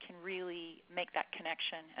can really make that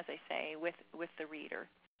connection, as I say, with the reader.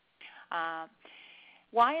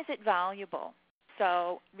 Why is it valuable?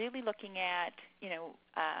 So really looking at,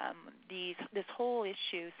 this whole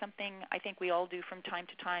issue, something I think we all do from time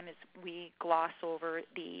to time is we gloss over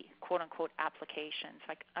the quote-unquote applications.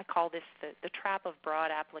 I call this the trap of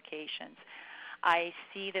broad applications. I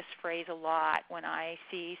see this phrase a lot when I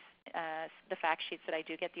see the fact sheets that I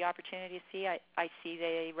do get the opportunity to see. I see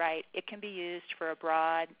they write, it can be used for a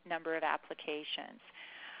broad number of applications.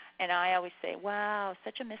 And I always say, wow,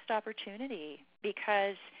 such a missed opportunity,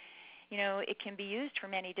 because it can be used for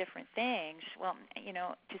many different things. Well,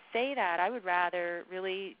 to say that, I would rather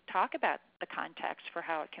really talk about the context for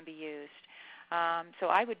how it can be used. So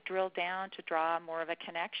I would drill down to draw more of a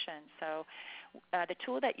connection. So the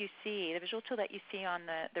tool that you see, the visual tool that you see on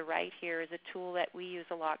the right here, is a tool that we use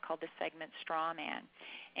a lot called the Segment Strawman.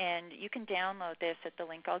 And you can download this at the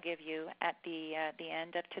link I'll give you at the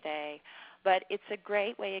end of today. But it's a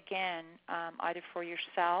great way, again, either for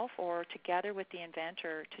yourself or together with the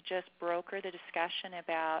inventor, to just broker the discussion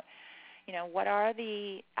about, what are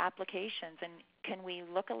the applications, and can we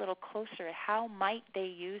look a little closer at how might they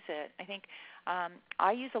use it? I think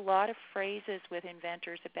I use a lot of phrases with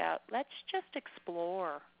inventors about, let's just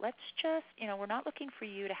explore. Let's just, we're not looking for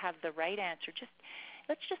you to have the right answer.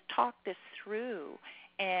 Let's just talk this through.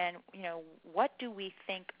 And, what do we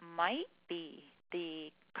think might be the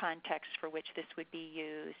context for which this would be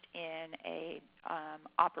used in a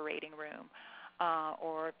operating room,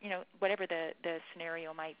 or whatever the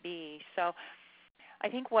scenario might be. So I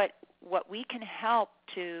think what we can help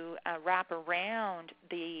to wrap around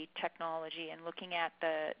the technology and looking at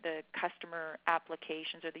the customer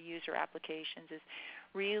applications or the user applications is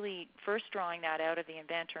really first drawing that out of the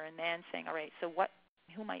inventor and then saying, all right, so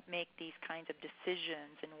who might make these kinds of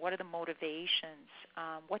decisions, and what are the motivations?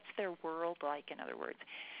 What's their world like, in other words?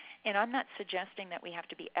 And I'm not suggesting that we have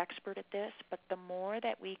to be expert at this, but the more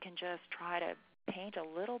that we can just try to paint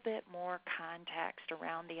a little bit more context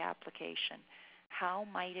around the application, how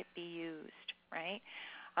might it be used, right?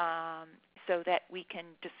 So that we can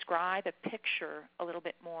describe a picture a little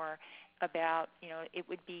bit more about, it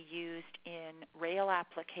would be used in rail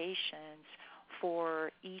applications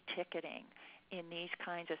for e-ticketing in these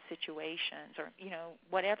kinds of situations, or,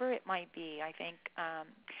 whatever it might be. I think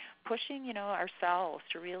pushing, ourselves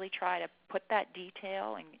to really try to put that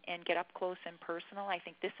detail and get up close and personal, I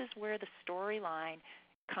think this is where the storyline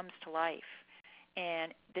comes to life.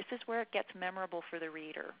 And this is where it gets memorable for the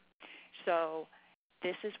reader. So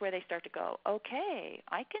this is where they start to go, okay,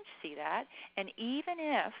 I can see that. And even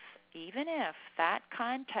if that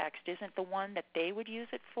context isn't the one that they would use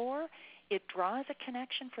it for, it draws a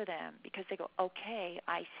connection for them, because they go, okay,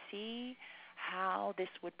 I see how this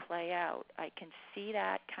would play out. I can see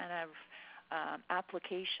that kind of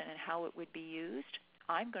application and how it would be used.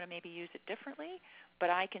 I'm going to maybe use it differently, but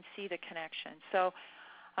I can see the connection. So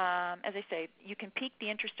as I say, you can pique the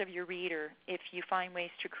interest of your reader if you find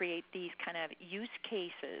ways to create these kind of use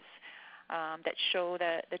cases that show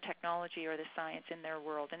the technology or the science in their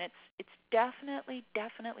world. And it's definitely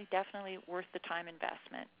worth the time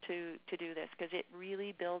investment to do this, because it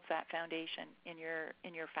really builds that foundation in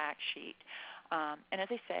your fact sheet. And as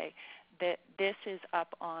I say, this is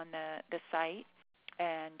up on the site,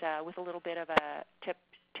 and with a little bit of a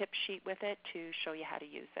tip sheet with it to show you how to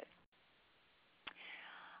use it.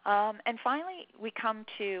 And finally, we come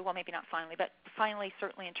to, well, maybe not finally, but finally,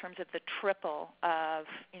 certainly in terms of the triple of,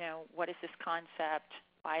 what is this concept,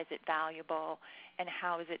 why is it valuable, and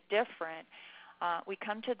how is it different, we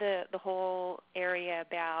come to the whole area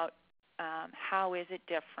about how is it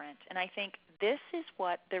different. And I think this is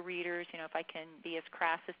what the readers, if I can be as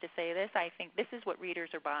crass as to say this, I think this is what readers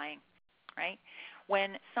are buying, right?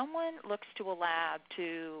 When someone looks to a lab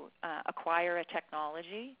to acquire a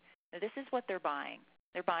technology, this is what they're buying.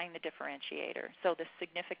 They're buying the differentiator, so the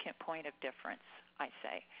significant point of difference, I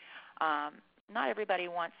say. Not everybody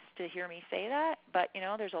wants to hear me say that, but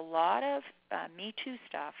there's a lot of Me Too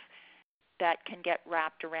stuff that can get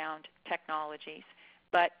wrapped around technologies.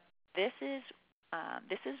 But this is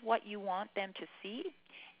what you want them to see,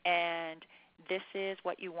 and this is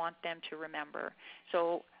what you want them to remember.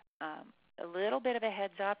 So a little bit of a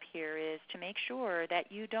heads up here is to make sure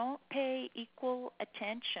that you don't pay equal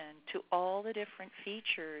attention to all the different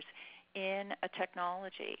features in a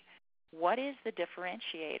technology. What is the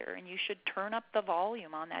differentiator? And you should turn up the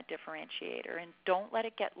volume on that differentiator and don't let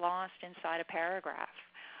it get lost inside a paragraph.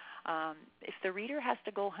 If the reader has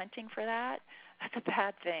to go hunting for that, that's a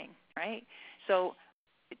bad thing, right? So,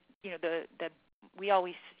 we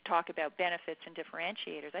always talk about benefits and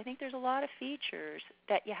differentiators. I think there's a lot of features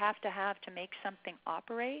that you have to make something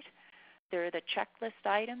operate. There are the checklist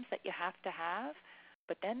items that you have to have,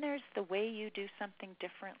 but then there's the way you do something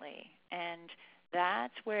differently, and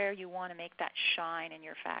that's where you want to make that shine in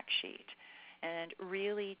your fact sheet and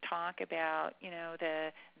really talk about,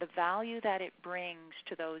 the value that it brings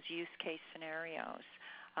to those use case scenarios.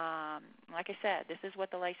 Like I said, this is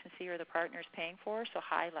what the licensee or the partner is paying for, so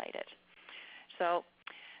highlight it. So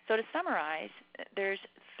to summarize, there's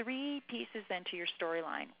 3 pieces then to your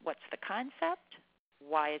storyline. What's the concept?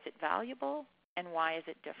 Why is it valuable? And why is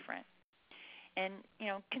it different? And,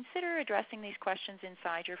 consider addressing these questions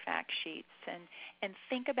inside your fact sheets and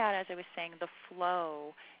think about, as I was saying, the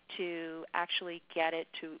flow to actually get it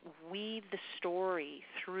to weave the story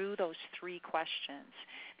through those 3 questions,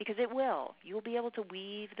 because it will. You'll be able to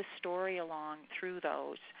weave the story along through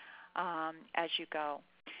those as you go.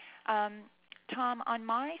 Tom, on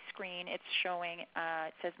my screen it's showing,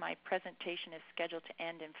 it says my presentation is scheduled to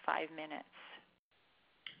end in 5 minutes.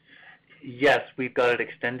 Yes, we've got it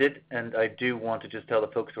extended, and I do want to just tell the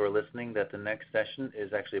folks who are listening that the next session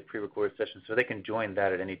is actually a pre-recorded session, so they can join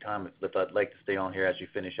that at any time if I'd like to stay on here as you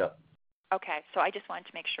finish up. Okay, so I just wanted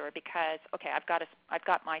to make sure because, I've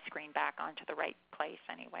got my screen back onto the right place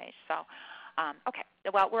anyway. So, okay,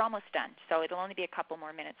 well, we're almost done, so it'll only be a couple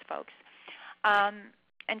more minutes, folks.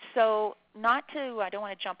 And so I don't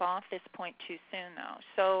want to jump off this point too soon, though.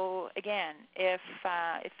 So, again, if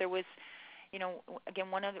there was,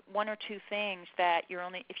 again, one or two things that if you're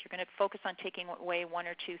going to focus on taking away 1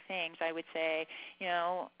 or 2 things, I would say,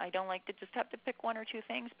 I don't like to just have to pick 1 or 2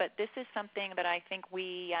 things, but this is something that I think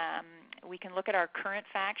we can look at our current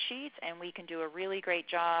fact sheets and we can do a really great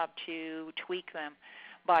job to tweak them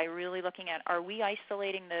by really looking at, are we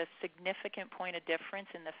isolating the significant point of difference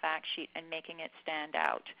in the fact sheet and making it stand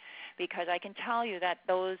out? Because I can tell you that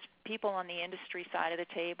those people on the industry side of the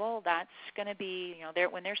table, that's going to be,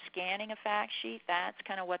 when they're scanning a fact sheet, that's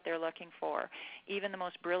kind of what they're looking for. Even the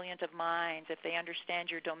most brilliant of minds, if they understand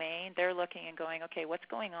your domain, they're looking and going, okay, what's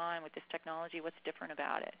going on with this technology? What's different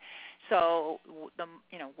about it? So,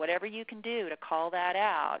 whatever you can do to call that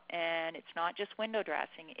out, and it's not just window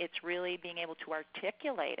dressing, it's really being able to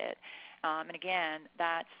articulate it. And again,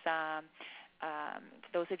 that's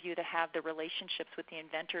those of you that have the relationships with the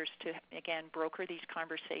inventors to, again, broker these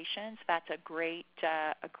conversations, that's a great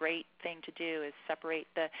thing to do, is separate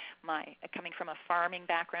coming from a farming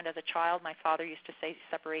background as a child, my father used to say,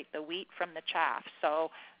 separate the wheat from the chaff.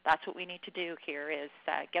 So that's what we need to do here, is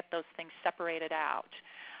get those things separated out.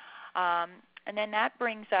 And then that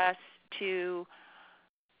brings us to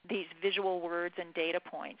these visual words and data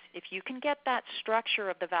points. If you can get that structure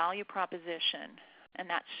of the value proposition and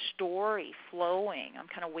that story flowing, I'm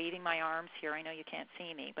kind of waving my arms here, I know you can't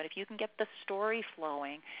see me, but if you can get the story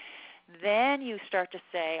flowing, then you start to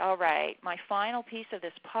say, all right, my final piece of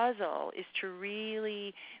this puzzle is to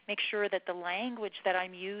really make sure that the language that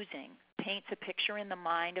I'm using paints a picture in the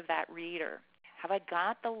mind of that reader. Have I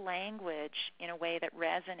got the language in a way that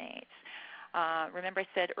resonates? Remember I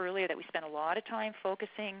said earlier that we spent a lot of time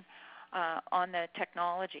focusing on the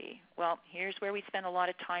technology. Well, here's where we spend a lot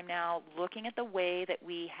of time now looking at the way that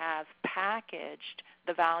we have packaged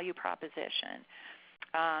the value proposition.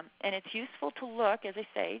 And it's useful to look, as I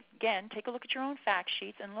say, again, take a look at your own fact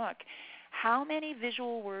sheets and look, how many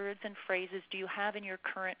visual words and phrases do you have in your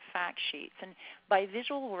current fact sheets? And by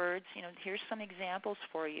visual words, here's some examples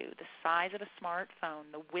for you. The size of a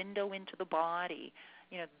smartphone, the window into the body,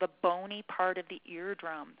 the bony part of the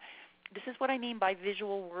eardrum. This is what I mean by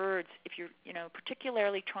visual words. If you're,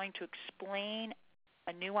 particularly trying to explain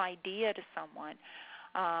a new idea to someone,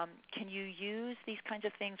 Can you use these kinds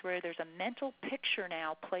of things where there's a mental picture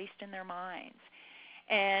now placed in their minds?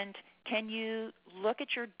 And can you look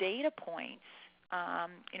at your data points?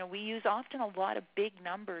 We use often a lot of big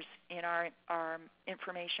numbers in our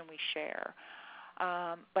information we share.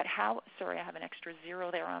 But how, sorry, I have an extra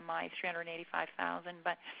zero there on my 385,000,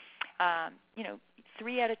 but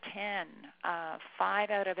 3 out of 10, 5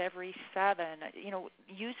 out of every 7,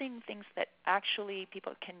 using things that actually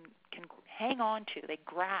people can hang on to, they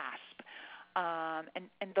grasp.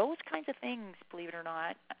 And those kinds of things, believe it or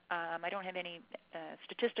not, I don't have any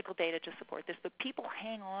statistical data to support this, but people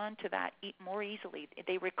hang on to that more easily.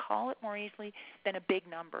 They recall it more easily than a big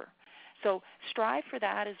number. So strive for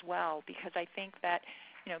that as well, because I think that,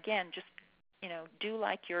 again, just do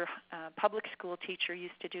like your public school teacher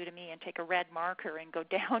used to do to me and take a red marker and go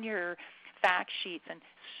down your fact sheets and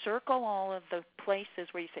circle all of the places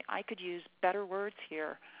where you say, I could use better words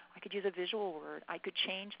here. I could use a visual word. I could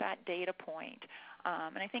change that data point.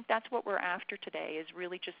 And I think that's what we're after today, is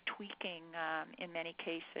really just tweaking, in many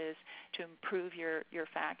cases, to improve your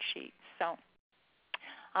fact sheet. So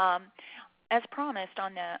as promised,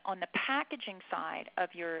 on the packaging side of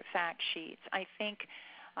your fact sheets, I think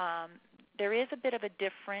there is a bit of a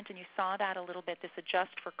difference, and you saw that a little bit, this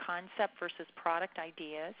adjust for concept versus product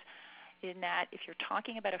ideas, in that if you're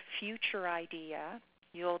talking about a future idea,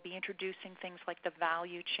 you'll be introducing things like the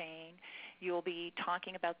value chain. You'll be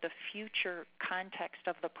talking about the future context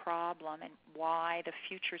of the problem and why the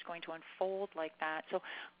future is going to unfold like that. So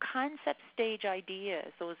concept stage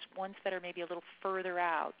ideas, those ones that are maybe a little further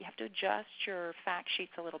out, you have to adjust your fact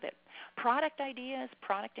sheets a little bit. Product ideas,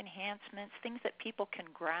 product enhancements, things that people can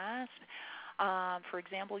grasp. For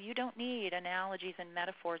example, you don't need analogies and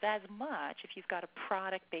metaphors as much if you've got a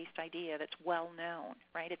product-based idea that's well known,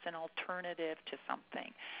 right? It's an alternative to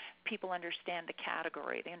something. People understand the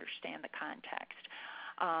category. They understand the context.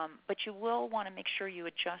 But you will want to make sure you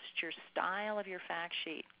adjust your style of your fact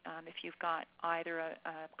sheet if you've got either a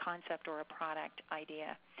concept or a product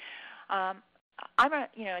idea.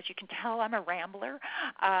 As you can tell, I'm a rambler,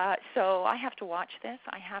 so I have to watch this.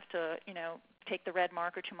 I have to, take the red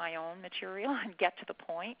marker to my own material and get to the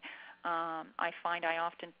point. I find I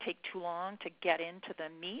often take too long to get into the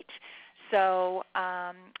meat. So,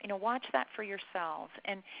 watch that for yourselves,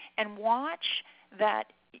 and watch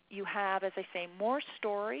that you have, as I say, more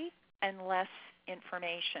story and less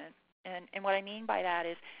information. And what I mean by that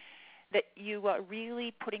is that you are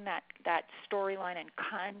really putting that storyline and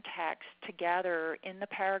context together in the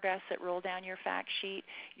paragraphs that roll down your fact sheet.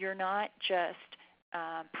 You're not just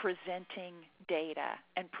presenting data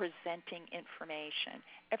and presenting information.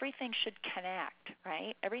 Everything should connect,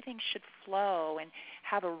 right? Everything should flow and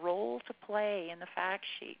have a role to play in the fact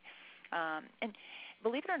sheet. And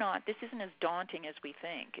believe it or not, this isn't as daunting as we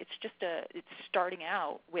think. It's just it's starting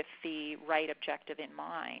out with the right objective in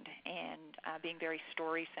mind and being very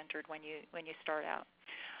story-centered when you start out.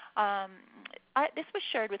 This was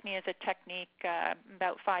shared with me as a technique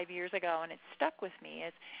about 5 years ago, and it stuck with me.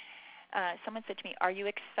 Someone said to me, "Are you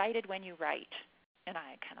excited when you write?" And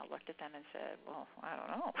I kind of looked at them and said, "Well, I don't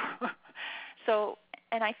know." So,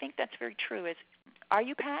 and I think that's very true. Are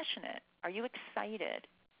you passionate? Are you excited?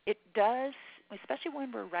 It does, especially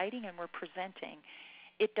when we're writing and we're presenting,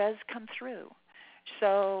 it does come through.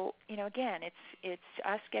 So, again, it's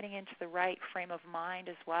us getting into the right frame of mind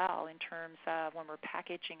as well in terms of when we're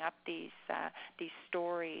packaging up these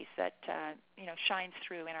stories that shines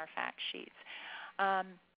through in our fact sheets.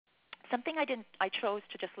 Something I chose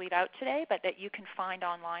to just leave out today, but that you can find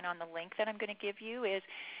online on the link that I'm going to give you is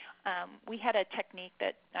we had a technique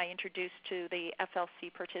that I introduced to the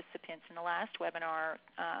FLC participants in the last webinar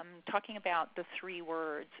talking about the 3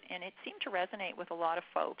 words, and it seemed to resonate with a lot of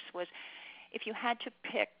folks, was if you had to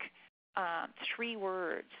pick 3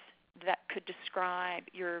 words that could describe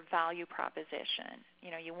your value proposition.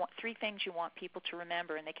 You want 3 things you want people to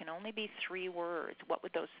remember, and they can only be 3 words. What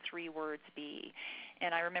would those 3 words be?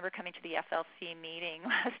 And I remember coming to the FLC meeting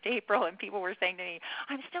last April, and people were saying to me,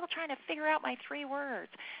 I'm still trying to figure out my 3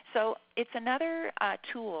 words. So it's another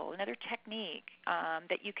tool, another technique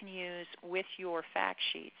that you can use with your fact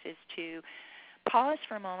sheets, is to pause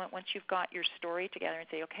for a moment once you've got your story together and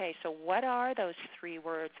say, okay, so what are those 3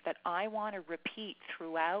 words that I want to repeat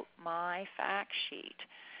throughout my fact sheet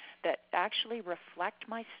that actually reflect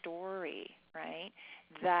my story, right,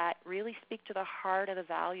 that really speak to the heart of the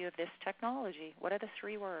value of this technology? What are the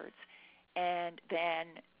 3 words? And then,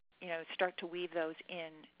 start to weave those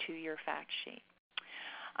into your fact sheet.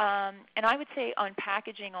 And I would say on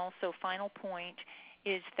packaging also, final point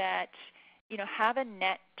is that, have a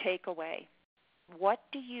net takeaway. What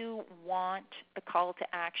do you want the call to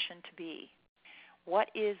action to be? what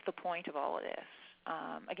is the point of all of this?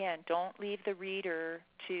 Again, don't leave the reader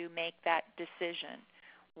to make that decision.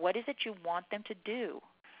 What is it you want them to do?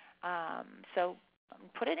 So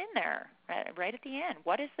put it in there right at the end.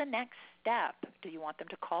 What is the next step? Do you want them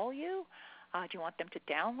to call you? Do you want them to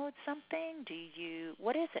download something?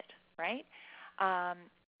 What is it, right?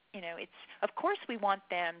 It's, of course we want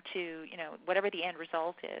them to, whatever the end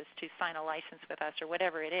result is, to sign a license with us or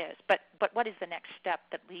whatever it is. But what is the next step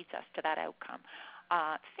that leads us to that outcome?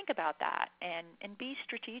 Think about that and be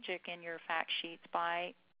strategic in your fact sheets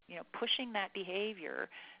by, pushing that behavior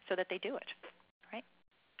so that they do it,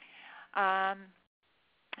 right?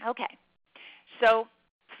 Okay. So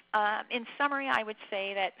in summary, I would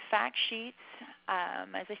say that fact sheets,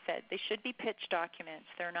 as I said, they should be pitch documents.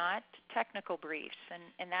 They're not technical briefs,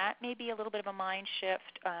 and that may be a little bit of a mind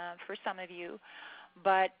shift for some of you,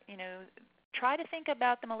 but try to think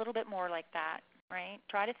about them a little bit more like that, right?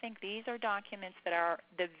 Try to think these are documents that are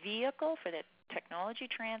the vehicle for the technology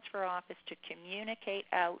transfer office to communicate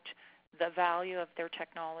out the value of their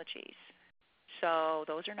technologies. So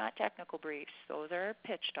those are not technical briefs. Those are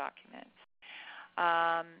pitch documents.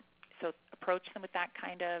 So approach them with that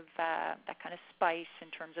kind of spice in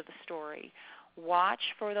terms of the story. Watch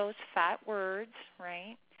for those fat words,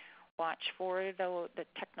 right? Watch for the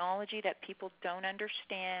technology that people don't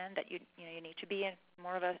understand, that you need to be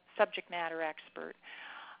more of a subject matter expert.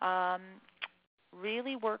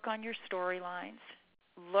 Really work on your storylines.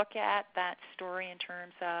 Look at that story in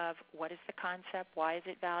terms of what is the concept, why is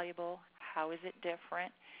it valuable, how is it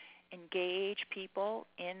different. Engage people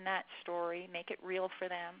in that story, make it real for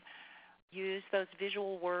them. Use those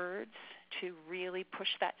visual words to really push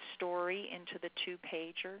that story into the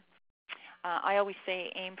two-pager. I always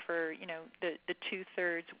say aim for the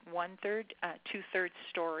two-thirds, one-third, two-thirds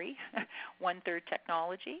story, one-third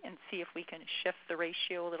technology, and see if we can shift the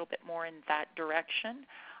ratio a little bit more in that direction.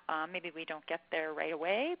 Maybe we don't get there right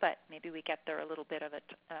away, but maybe we get there a little bit at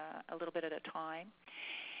a time.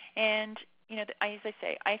 And as I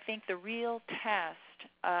say, I think the real test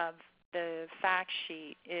of the fact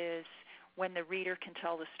sheet is when the reader can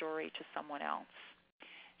tell the story to someone else.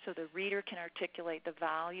 So the reader can articulate the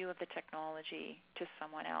value of the technology to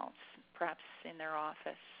someone else, perhaps in their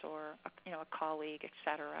office or a colleague,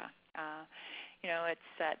 etc.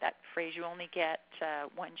 It's that phrase, you only get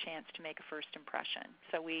one chance to make a first impression.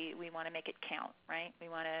 So we want to make it count, right? We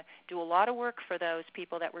want to do a lot of work for those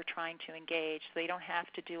people that we're trying to engage so they don't have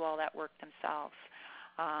to do all that work themselves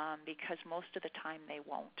because most of the time they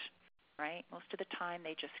won't, right? Most of the time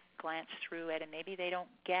they just glance through it and maybe they don't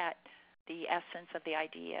get the essence of the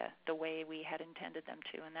idea the way we had intended them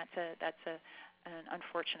to, and that's an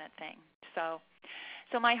unfortunate thing. So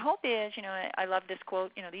my hope is, I love this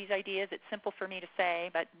quote, these ideas, it's simple for me to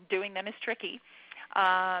say, but doing them is tricky.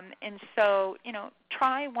 And so,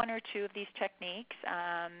 try one or two of these techniques.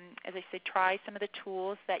 As I said, try some of the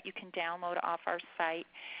tools that you can download off our site.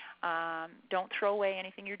 Don't throw away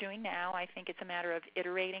anything you're doing now. I think it's a matter of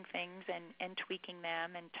iterating things and tweaking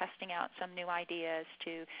them and testing out some new ideas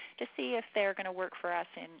to see if they're going to work for us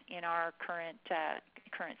in our current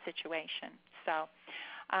situation. So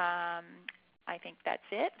I think that's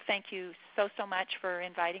it. Thank you so much for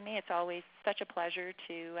inviting me. It's always such a pleasure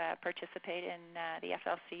to participate in the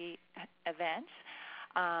FLC events.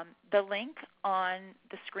 The link on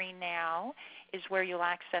the screen now is where you'll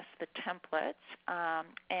access the templates,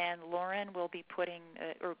 and Lauren will be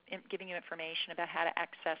giving you information about how to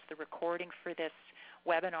access the recording for this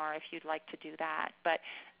webinar if you'd like to do that. But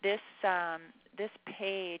this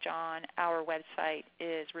page on our website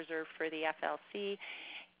is reserved for the FLC.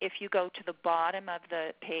 If you go to the bottom of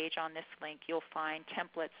the page on this link, you'll find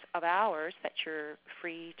templates of ours that you're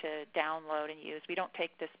free to download and use. We don't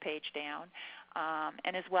take this page down.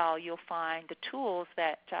 And as well, you'll find the tools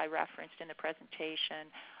that I referenced in the presentation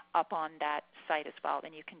up on that site as well.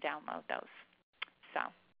 Then you can download those. So,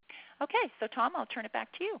 okay, so Tom, I'll turn it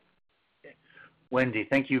back to you. Okay. Wendy,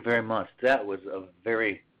 thank you very much. That was a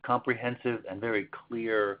very comprehensive and very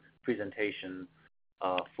clear presentation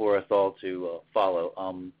for us all to follow.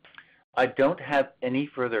 I don't have any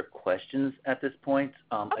further questions at this point,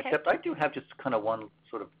 Okay. Except I do have just kind of one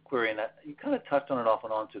sort of query, and that you kind of touched on it off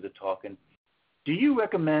and on through the talk. And do you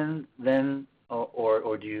recommend then,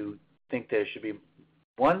 or do you think there should be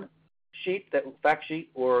one fact sheet,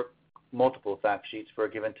 or multiple fact sheets for a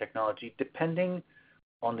given technology, depending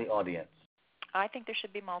on the audience? I think there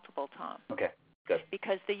should be multiple, Tom. Okay, good.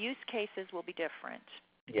 Because the use cases will be different.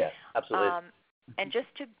 Yes, absolutely. And just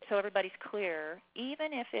so everybody's clear,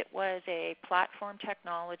 even if it was a platform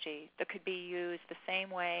technology that could be used the same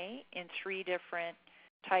way in 3 different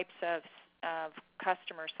types of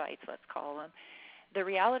customer sites, let's call them, the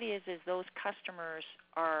reality is those customers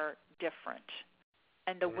are different.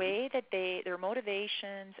 And the way that their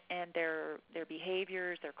motivations and their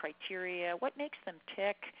behaviors, their criteria, what makes them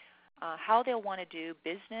tick, how they'll want to do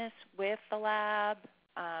business with the lab,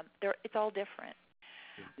 it's all different.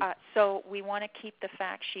 So we want to keep the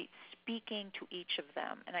fact sheet speaking to each of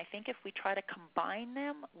them. And I think if we try to combine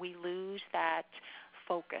them, we lose that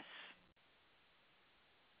focus.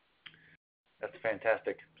 That's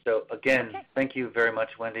fantastic. So again, thank you very much,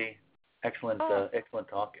 Wendy. Excellent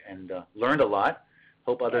talk, and learned a lot.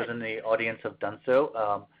 Hope others in the audience have done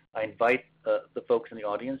so. I invite the folks in the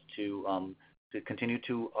audience to continue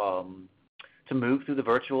to move through the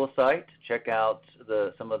virtual site, check out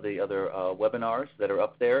some of the other webinars that are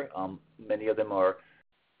up there. Many of them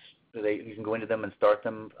you can go into them and start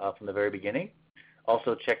them from the very beginning.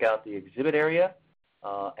 Also check out the exhibit area,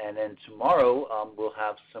 and then tomorrow we'll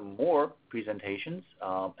have some more presentations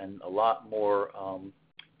and a lot more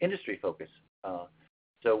industry focus.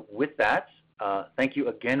 So with that, thank you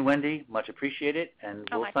again, Wendy. Much appreciated, and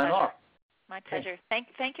we'll sign off. My pleasure.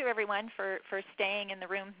 Thank you, everyone, for staying in the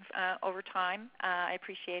room over time. I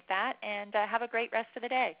appreciate that, and have a great rest of the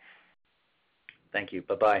day. Thank you.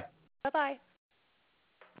 Bye-bye. Bye-bye.